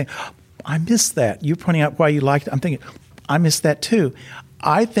didn't like it. I'm thinking, I missed that. You're pointing out why you liked it. I'm thinking, I missed that too.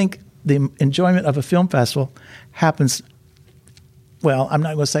 I think the enjoyment of a film festival happens, well, I'm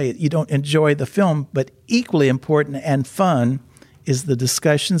not going to say you don't enjoy the film, but equally important and fun is the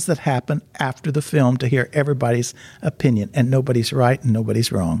discussions that happen after the film to hear everybody's opinion. And nobody's right and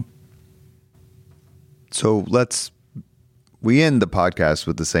nobody's wrong. So we end the podcast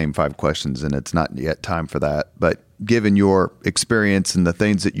with the same 5 questions, and it's not yet time for that. But given your experience and the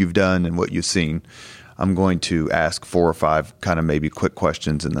things that you've done and what you've seen, I'm going to ask 4 or 5 kind of maybe quick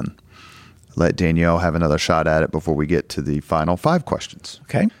questions and then let Danielle have another shot at it before we get to the final 5 questions.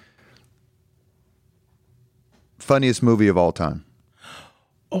 Okay. Funniest movie of all time?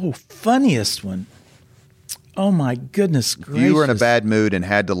 Oh, funniest one. Oh, my goodness gracious. If you were in a bad mood and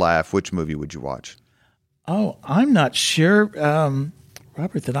had to laugh, which movie would you watch? Oh, I'm not sure,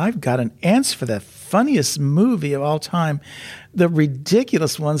 Robert, that I've got an answer for that. Funniest movie of all time. The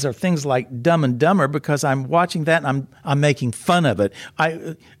ridiculous ones are things like Dumb and Dumber, because I'm watching that and I'm making fun of it.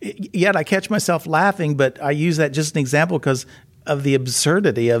 Yet I catch myself laughing, but I use that just an example because of the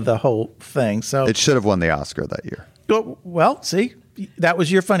absurdity of the whole thing. So it should have won the Oscar that year. Well, see, that was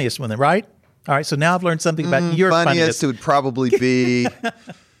your funniest one then, right? All right, so now I've learned something about your funniest. Funniest would probably be...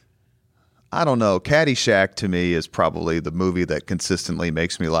 I don't know. Caddyshack to me is probably the movie that consistently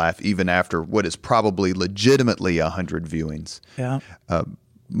makes me laugh, even after what is probably legitimately 100 viewings. Yeah.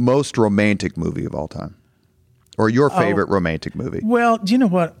 Most romantic movie of all time, or your favorite romantic movie? Well, do you know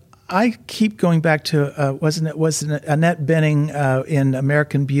what? I keep going back to wasn't it Annette Bening in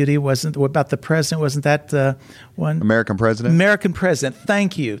American Beauty? Wasn't about the president? Wasn't that the one? American President. American President.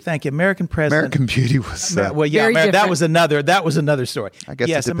 Thank you. American President. American Beauty was well, yeah. That was another story. I guess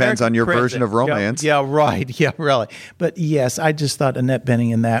yes, it depends American on your President. version of romance. Yeah, right. Yeah, really. But yes, I just thought Annette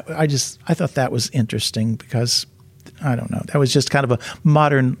Bening in that. I thought that was interesting because I don't know. That was just kind of a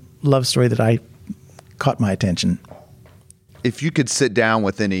modern love story that I caught my attention. If you could sit down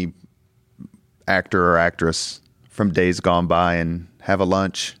with any actor or actress from days gone by and have a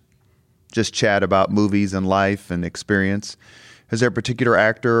lunch, just chat about movies and life and experience, is there a particular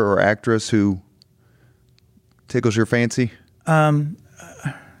actor or actress who tickles your fancy? Now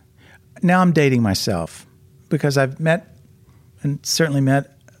I'm dating myself because I've met and certainly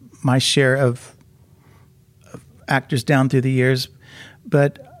met my share of actors down through the years,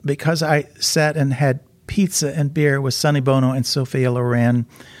 but because I sat and had pizza and beer with Sonny Bono and Sophia Loren,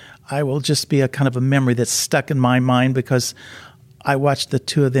 I will just be a kind of a memory that's stuck in my mind because I watched the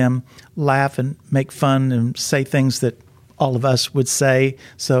two of them laugh and make fun and say things that all of us would say,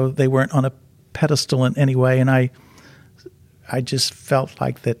 so they weren't on a pedestal in any way, and I just felt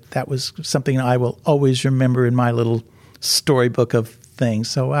like that was something I will always remember in my little storybook of things.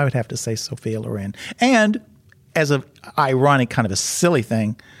 So I would have to say Sophia Loren. And as an ironic kind of a silly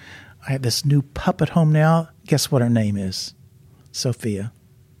thing, I have this new pup at home now. Guess what her name is? Sophia.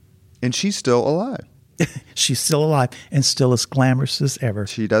 And she's still alive. She's still alive and still as glamorous as ever.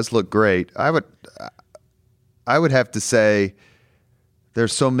 She does look great. I would have to say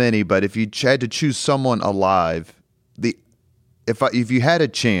there's so many, but if you had to choose someone alive, if you had a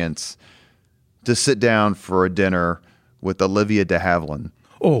chance to sit down for a dinner with Olivia de Havilland,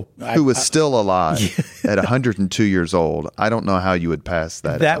 who was still alive at 102 years old, I don't know how you would pass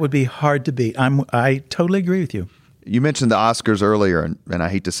that. That would be hard to beat. I totally agree with you. You mentioned the Oscars earlier, and I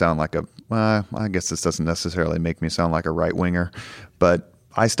hate to sound like I guess this doesn't necessarily make me sound like a right-winger, but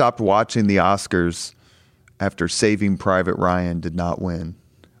I stopped watching the Oscars after Saving Private Ryan did not win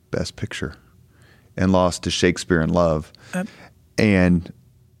Best Picture and lost to Shakespeare in Love. And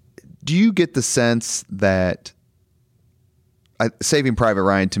do you get the sense that Saving Private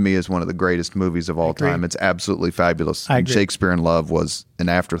Ryan to me is one of the greatest movies of all time? It's absolutely fabulous. And Shakespeare in Love was an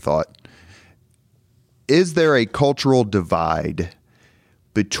afterthought. Is there a cultural divide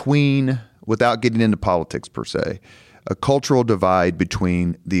between, without getting into politics per se, a cultural divide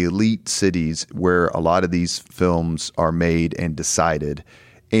between the elite cities where a lot of these films are made and decided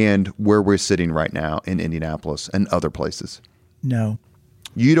and where we're sitting right now in Indianapolis and other places? No.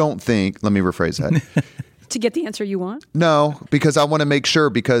 You don't think, let me rephrase that. To get the answer you want? No, because I want to make sure,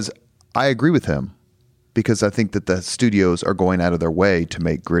 because I agree with him, because I think that the studios are going out of their way to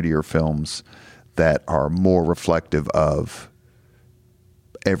make grittier films that are more reflective of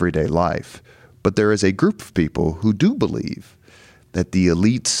everyday life. But there is a group of people who do believe that the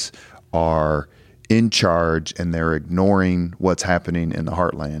elites are in charge and they're ignoring what's happening in the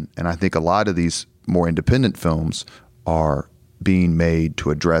heartland. And I think a lot of these more independent films are being made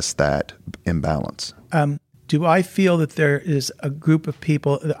to address that imbalance. Do I feel that there is a group of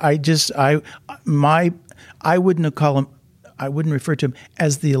people? I wouldn't call them. I wouldn't refer to them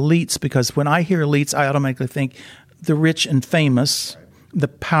as the elites, because when I hear elites, I automatically think the rich and famous, the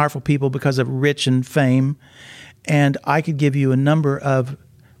powerful people because of rich and fame. And I could give you a number of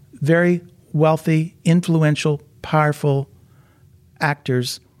very wealthy, influential, powerful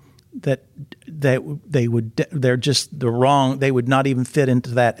actors that they're just the wrong. They would not even fit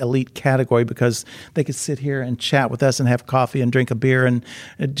into that elite category because they could sit here and chat with us and have coffee and drink a beer and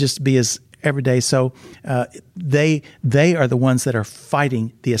just be as everyday. So they are the ones that are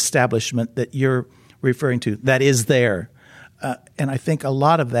fighting the establishment that you're referring to. That is there, and I think a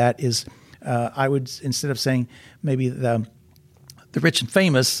lot of that is. I would, instead of saying maybe the rich and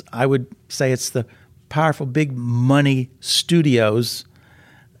famous, I would say it's the powerful, big money studios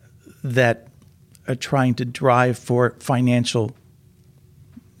that are trying to drive for financial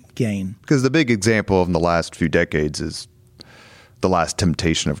gain. Because the big example in the last few decades is The Last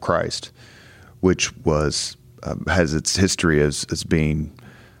Temptation of Christ, which was has its history as being,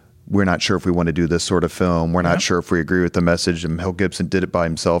 we're not sure if we want to do this sort of film. We're not sure if we agree with the message. And Mel Gibson did it by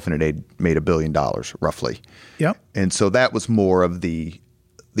himself, and it made $1 billion, roughly. Yep. And so that was more of the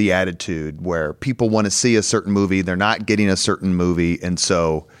attitude where people want to see a certain movie. They're not getting a certain movie. And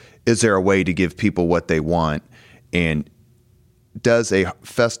so is there a way to give people what they want? And does a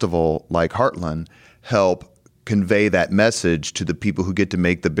festival like Heartland help convey that message to the people who get to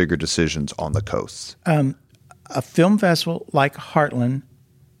make the bigger decisions on the coasts? A film festival like Heartland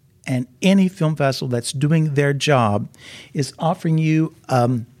and any film festival that's doing their job is offering you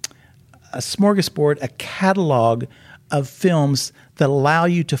a smorgasbord, a catalog of films that allow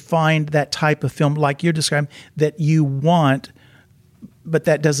you to find that type of film like you're describing that you want, but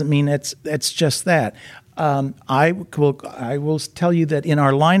that doesn't mean it's just that. I will tell you that in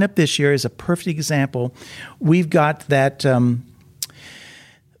our lineup this year is a perfect example. We've got that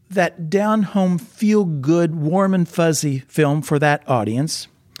down-home, feel-good, warm and fuzzy film for that audience.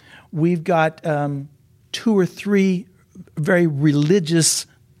 We've got 2 or 3 very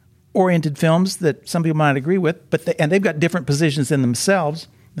religious-oriented films that some people might agree with, and they've got different positions in themselves.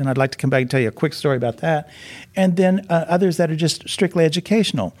 And I'd like to come back and tell you a quick story about that. And then others that are just strictly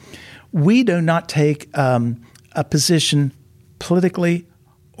educational. We do not take a position politically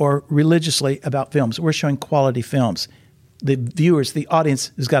or religiously about films. We're showing quality films. The viewers, the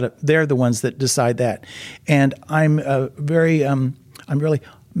audience they're the ones that decide that. And I'm really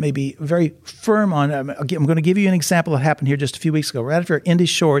maybe very firm on, I'm going to give you an example that happened here just a few weeks ago. Right after Indie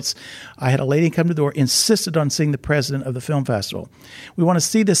Shorts, I had a lady come to the door, insisted on seeing the president of the film festival. We want to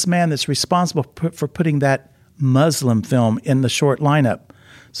see this man that's responsible for putting that Muslim film in the short lineup.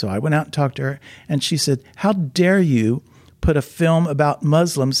 So I went out and talked to her, and she said, "How dare you put a film about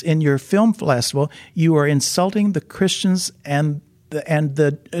Muslims in your film festival? You are insulting the Christians and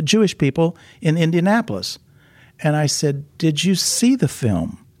the Jewish people in Indianapolis." And I said, "Did you see the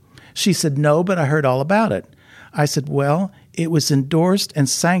film?" She said, "No, but I heard all about it." I said, "Well, it was endorsed and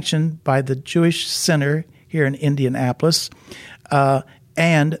sanctioned by the Jewish Center here in Indianapolis.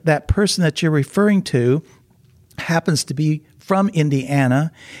 And that person that you're referring to happens to be from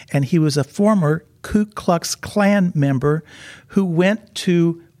Indiana, and he was a former Ku Klux Klan member who went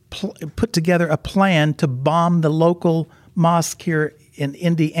to put together a plan to bomb the local mosque here in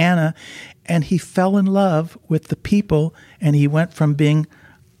Indiana, and he fell in love with the people, and he went from being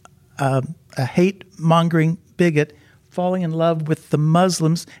a hate-mongering bigot, falling in love with the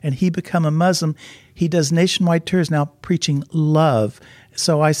Muslims, and he become a Muslim. He does nationwide tours now preaching love."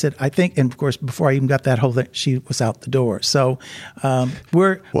 So I said, I think, and of course, before I even got that whole thing, she was out the door. So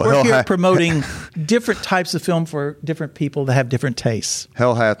we're here promoting different types of film for different people that have different tastes.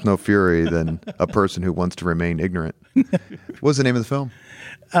 Hell hath no fury than a person who wants to remain ignorant. What was the name of the film?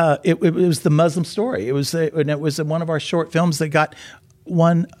 It was The Muslim Story. It was one of our short films that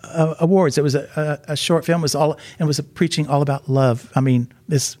won awards. It was a short film. It was preaching all about love. I mean,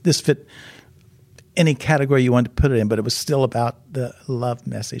 this fit any category you wanted to put it in, but it was still about the love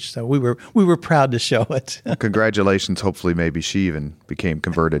message. So we were proud to show it. Well, congratulations. Hopefully, maybe she even became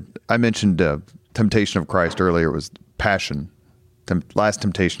converted. I mentioned Temptation of Christ earlier. It was Passion. Last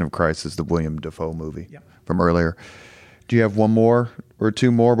Temptation of Christ is the William Dafoe movie from earlier. Do you have one more or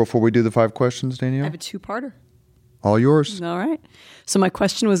two more before we do the 5 questions, Danielle? I have a 2-parter. All yours. All right. So my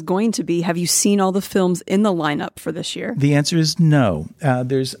question was going to be, have you seen all the films in the lineup for this year? The answer is no.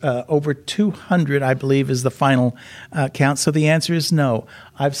 There's over 200, I believe, is the final count. So the answer is no.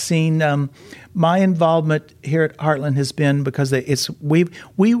 I've seen my involvement here at Heartland has been because we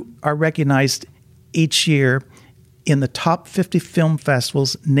are recognized each year in the top 50 film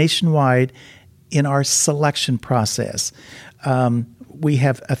festivals nationwide in our selection process. We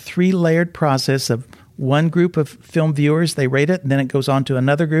have a 3-layered process of one group of film viewers, they rate it, and then it goes on to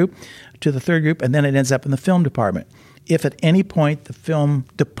another group, to the third group, and then it ends up in the film department. If at any point the film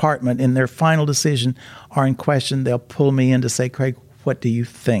department, in their final decision, are in question, they'll pull me in to say, "Craig, what do you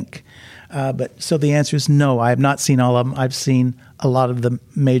think?" So the answer is no. I have not seen all of them. I've seen a lot of the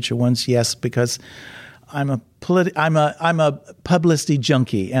major ones, yes, because I'm a publicity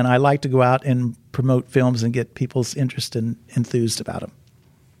junkie, and I like to go out and promote films and get people's interest and enthused about them.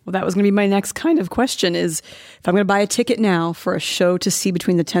 Well, that was going to be my next kind of question is, if I'm going to buy a ticket now for a show to see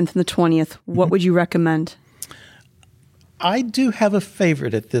between the 10th and the 20th, what would you recommend? I do have a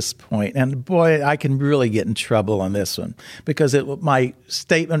favorite at this point, and boy, I can really get in trouble on this one because my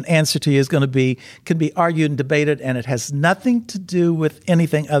statement answer to you can be argued and debated, and it has nothing to do with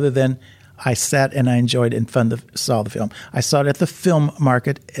anything other than I sat and I enjoyed and saw the film. I saw it at the Film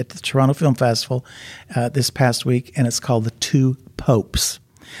Market at the Toronto Film Festival this past week, and it's called The Two Popes.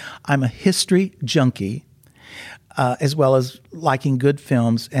 I'm a history junkie, as well as liking good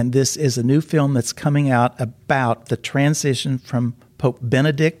films, and this is a new film that's coming out about the transition from Pope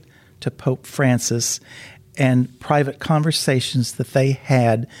Benedict to Pope Francis and private conversations that they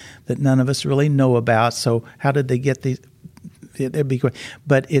had that none of us really know about. So how did they get these?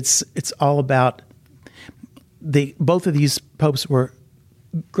 But it's all about both of these popes were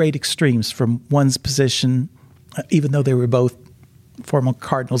great extremes from one's position, even though they were both former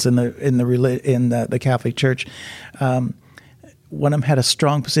cardinals in the Catholic Church. One of them had a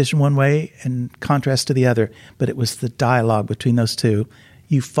strong position one way in contrast to the other, but it was the dialogue between those two.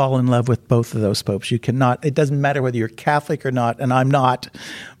 You fall in love with both of those popes. You cannot. It doesn't matter whether you're Catholic or not, and I'm not,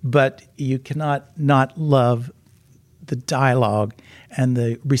 but you cannot not love the dialogue and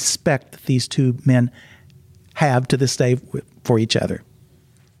the respect that these two men have to this day for each other.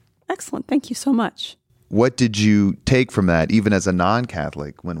 Excellent. Thank you so much. What did you take from that, even as a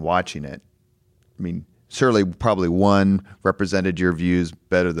non-Catholic, when watching it? I mean, Surely, probably one represented your views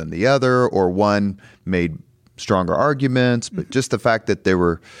better than the other, or one made stronger arguments. But just the fact that they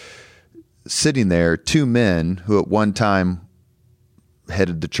were sitting there, two men who at one time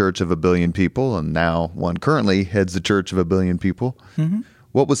headed the church of 1 billion people, and now one currently heads the church of 1 billion people.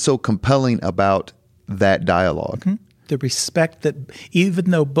 What was so compelling about that dialogue? The respect that,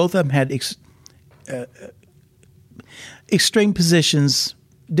 even though both of them had extreme positions,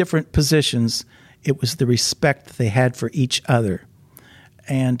 different positions, it was the respect that they had for each other.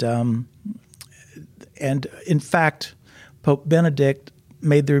 And in fact, Pope Benedict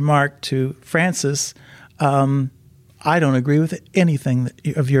made the remark to Francis, I don't agree with anything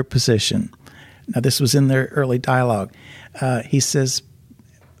of your position. Now, this was in their early dialogue. He says,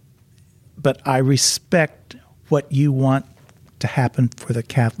 but I respect what you want to happen for the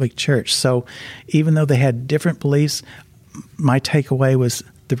Catholic Church. So even though they had different beliefs, my takeaway was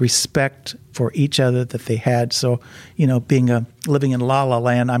the respect for each other that they had. So, living in La La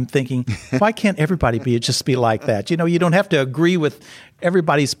Land, I'm thinking, why can't everybody just be like that? You don't have to agree with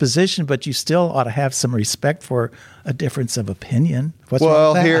everybody's position, but you still ought to have some respect for a difference of opinion. What's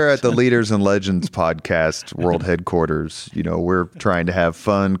wrong with that? Here at the Leaders and Legends podcast, world headquarters, we're trying to have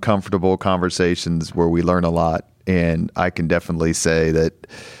fun, comfortable conversations where we learn a lot. And I can definitely say that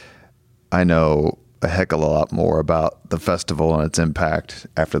I know a heck of a lot more about the festival and its impact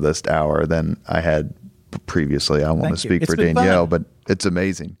after this hour than I had previously. I want to speak for Danielle, but it's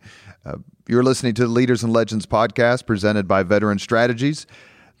amazing. You're listening to the Leaders and Legends podcast presented by Veteran Strategies,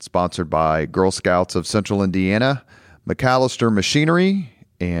 sponsored by Girl Scouts of Central Indiana, McAllister Machinery,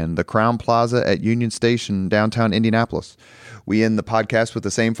 and the Crown Plaza at Union Station, downtown Indianapolis. We end the podcast with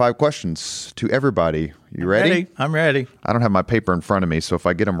the same 5 questions to everybody. You ready? I'm ready. I don't have my paper in front of me, so if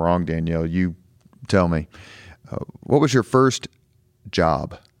I get them wrong, Danielle, you tell me. What was your first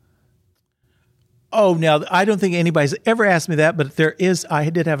job? Oh, now, I don't think anybody's ever asked me that, but I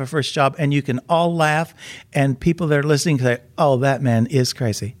did have a first job, and you can all laugh, and people that are listening say, oh, that man is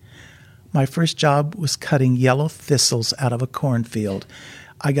crazy. My first job was cutting yellow thistles out of a cornfield.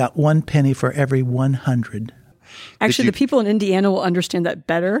 I got 1 penny for every 100. Actually, the people in Indiana will understand that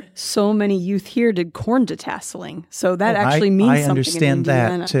better. So many youth here did corn detasseling. So that actually means something. I understand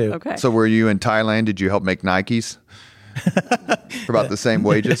that too. Okay. So were you in Thailand? Did you help make Nikes for about the same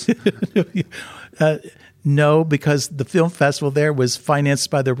wages? No, because the film festival there was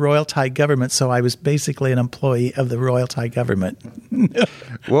financed by the Royal Thai government. So I was basically an employee of the Royal Thai government.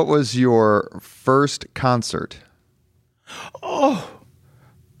 What was your first concert? Oh,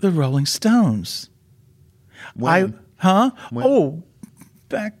 the Rolling Stones. When? When? Oh,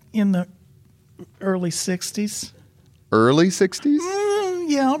 back in the early 60s. Early 60s?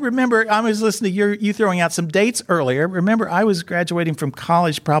 Yeah, remember, I was listening to you throwing out some dates earlier. Remember, I was graduating from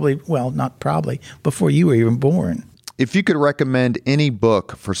college before you were even born. If you could recommend any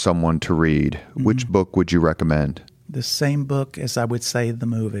book for someone to read, which book would you recommend? The same book as I would say the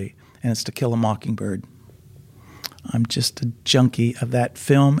movie, and it's To Kill a Mockingbird. I'm just a junkie of that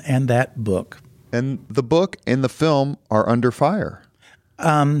film and that book. And the book and the film are under fire.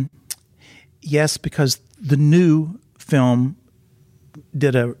 Yes, because the new film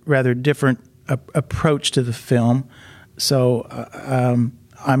did a rather different approach to the film. So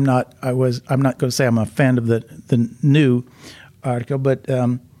I'm not going to say I'm a fan of the new article, but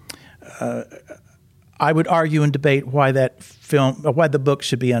I would argue and debate why why the book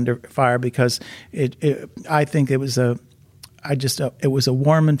should be under fire, because I think it was a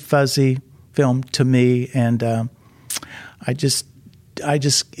warm and fuzzy film to me, and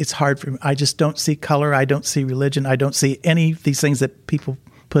it's hard for me. I just don't see color. I don't see religion. I don't see any of these things that people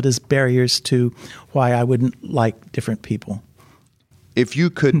put as barriers to why I wouldn't like different people. If you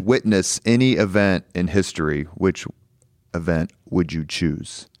could witness any event in history, which event would you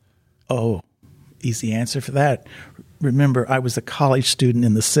choose? Oh, easy answer for that. Remember, I was a college student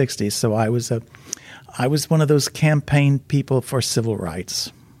in the 60s, so I was one of those campaign people for civil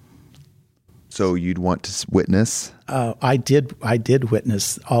rights. So you'd want to witness? I did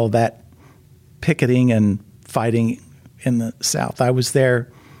witness all that picketing and fighting in the South. I was there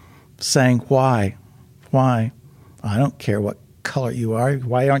saying, why? I don't care what color you are.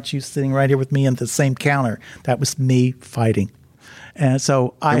 Why aren't you sitting right here with me at the same counter? That was me fighting. And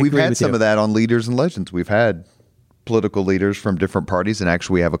so we've had some of that on Leaders and Legends. We've had political leaders from different parties, and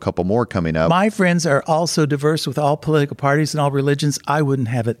actually we have a couple more coming up. My friends are also diverse with all political parties and all religions. I wouldn't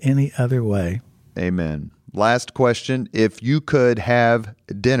have it any other way. Amen. Last question. If you could have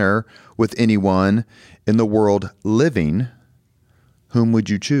dinner with anyone in the world living, whom would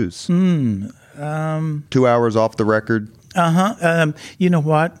you choose? 2 hours off the record? You know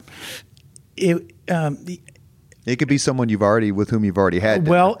what? It could be someone with whom you've already had dinner.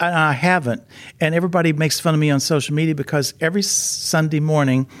 Well, I haven't. And everybody makes fun of me on social media because every Sunday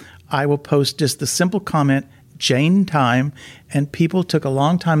morning I will post just the simple comment, Jane time, and people took a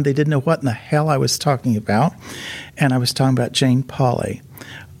long time. They didn't know what in the hell I was talking about. And I was talking about Jane Pauley.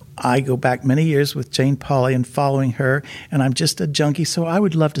 I go back many years with Jane Pauley and following her, and I'm just a junkie, so I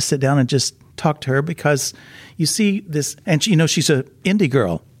would love to sit down and just talk to her because you see this, and she's an indie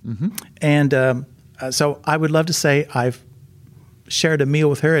girl. Mm-hmm. And so I would love to say I've shared a meal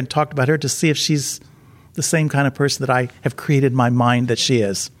with her and talked about her to see if she's the same kind of person that I have created in my mind that she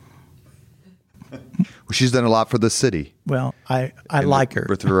is. Well, she's done a lot for the city. Well, I like her.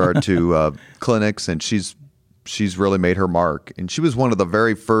 With regard to clinics, and she's really made her mark. And she was one of the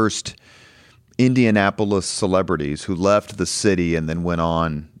very first Indianapolis celebrities who left the city and then went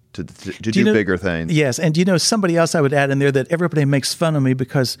on to do bigger things. Yes, and somebody else I would add in there that everybody makes fun of me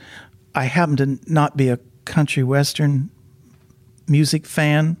because I happen to not be a country western music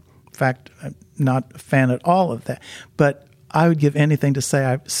fan. In fact, I'm not a fan at all of that. But I would give anything to say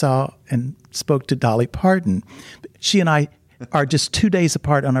I saw and spoke to Dolly Parton. She and I are just 2 days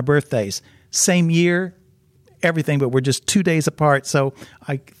apart on our birthdays. Same year, everything, but we're just 2 days apart. So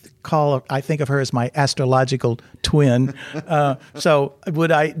I think of her as my astrological twin. So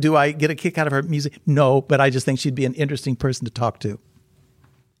do I get a kick out of her music? No, but I just think she'd be an interesting person to talk to.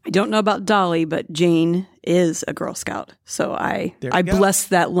 I don't know about Dolly, but Jane is a Girl Scout. So I bless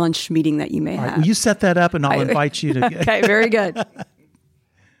that lunch meeting that you may have. Well, you set that up and I'll invite you to. Okay, very good.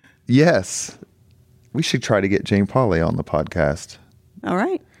 Yes. We should try to get Jane Pauley on the podcast. All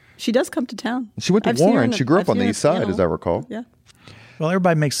right. She does come to town. She went to Warren. She grew up on the east side, as I recall. Yeah. Well,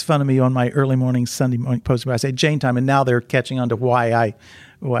 everybody makes fun of me on my early morning, Sunday morning post where I say Jane time, and now they're catching on to why I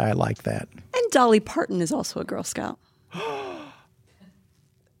like that. And Dolly Parton is also a Girl Scout.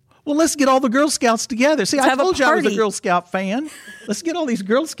 Well, let's get all the Girl Scouts together. See, I told you I was a Girl Scout fan. Let's get all these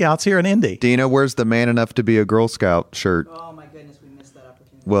Girl Scouts here in Indy. Dina, where's the Man Enough to Be a Girl Scout shirt? Oh, my goodness, we missed that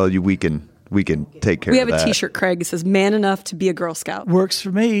opportunity. Well, we can take care of that. We have a T-shirt, Craig. It says Man Enough to Be a Girl Scout. Works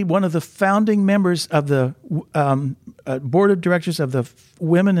for me. One of the founding members of the board of directors of the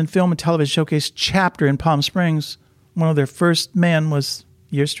Women in Film and Television Showcase chapter in Palm Springs. One of their first men was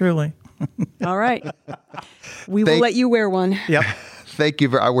yours truly. All right. We will let you wear one. Yep. Thank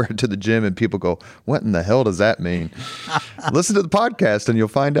you. I wear it to the gym and people go, what in the hell does that mean? Listen to the podcast and you'll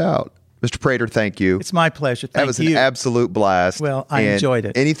find out. Mr. Prater, thank you. It's my pleasure. Thank you. That was an absolute blast. Well, I enjoyed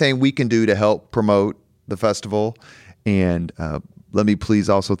it. Anything we can do to help promote the festival. And let me please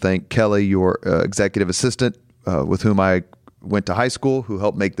also thank Kelly, your executive assistant, with whom I went to high school, who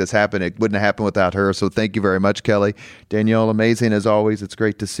helped make this happen. It wouldn't have happened without her. So thank you very much, Kelly. Danielle, amazing as always. It's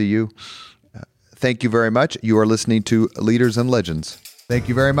great to see you. Thank you very much. You are listening to Leaders and Legends. Thank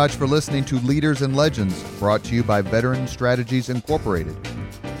you very much for listening to Leaders and Legends, brought to you by Veteran Strategies Incorporated.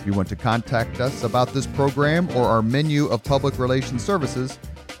 If you want to contact us about this program or our menu of public relations services,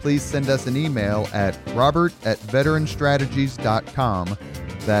 please send us an email at robert@veteranstrategies.com.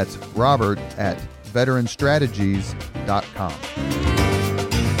 That's robert@veteranstrategies.com.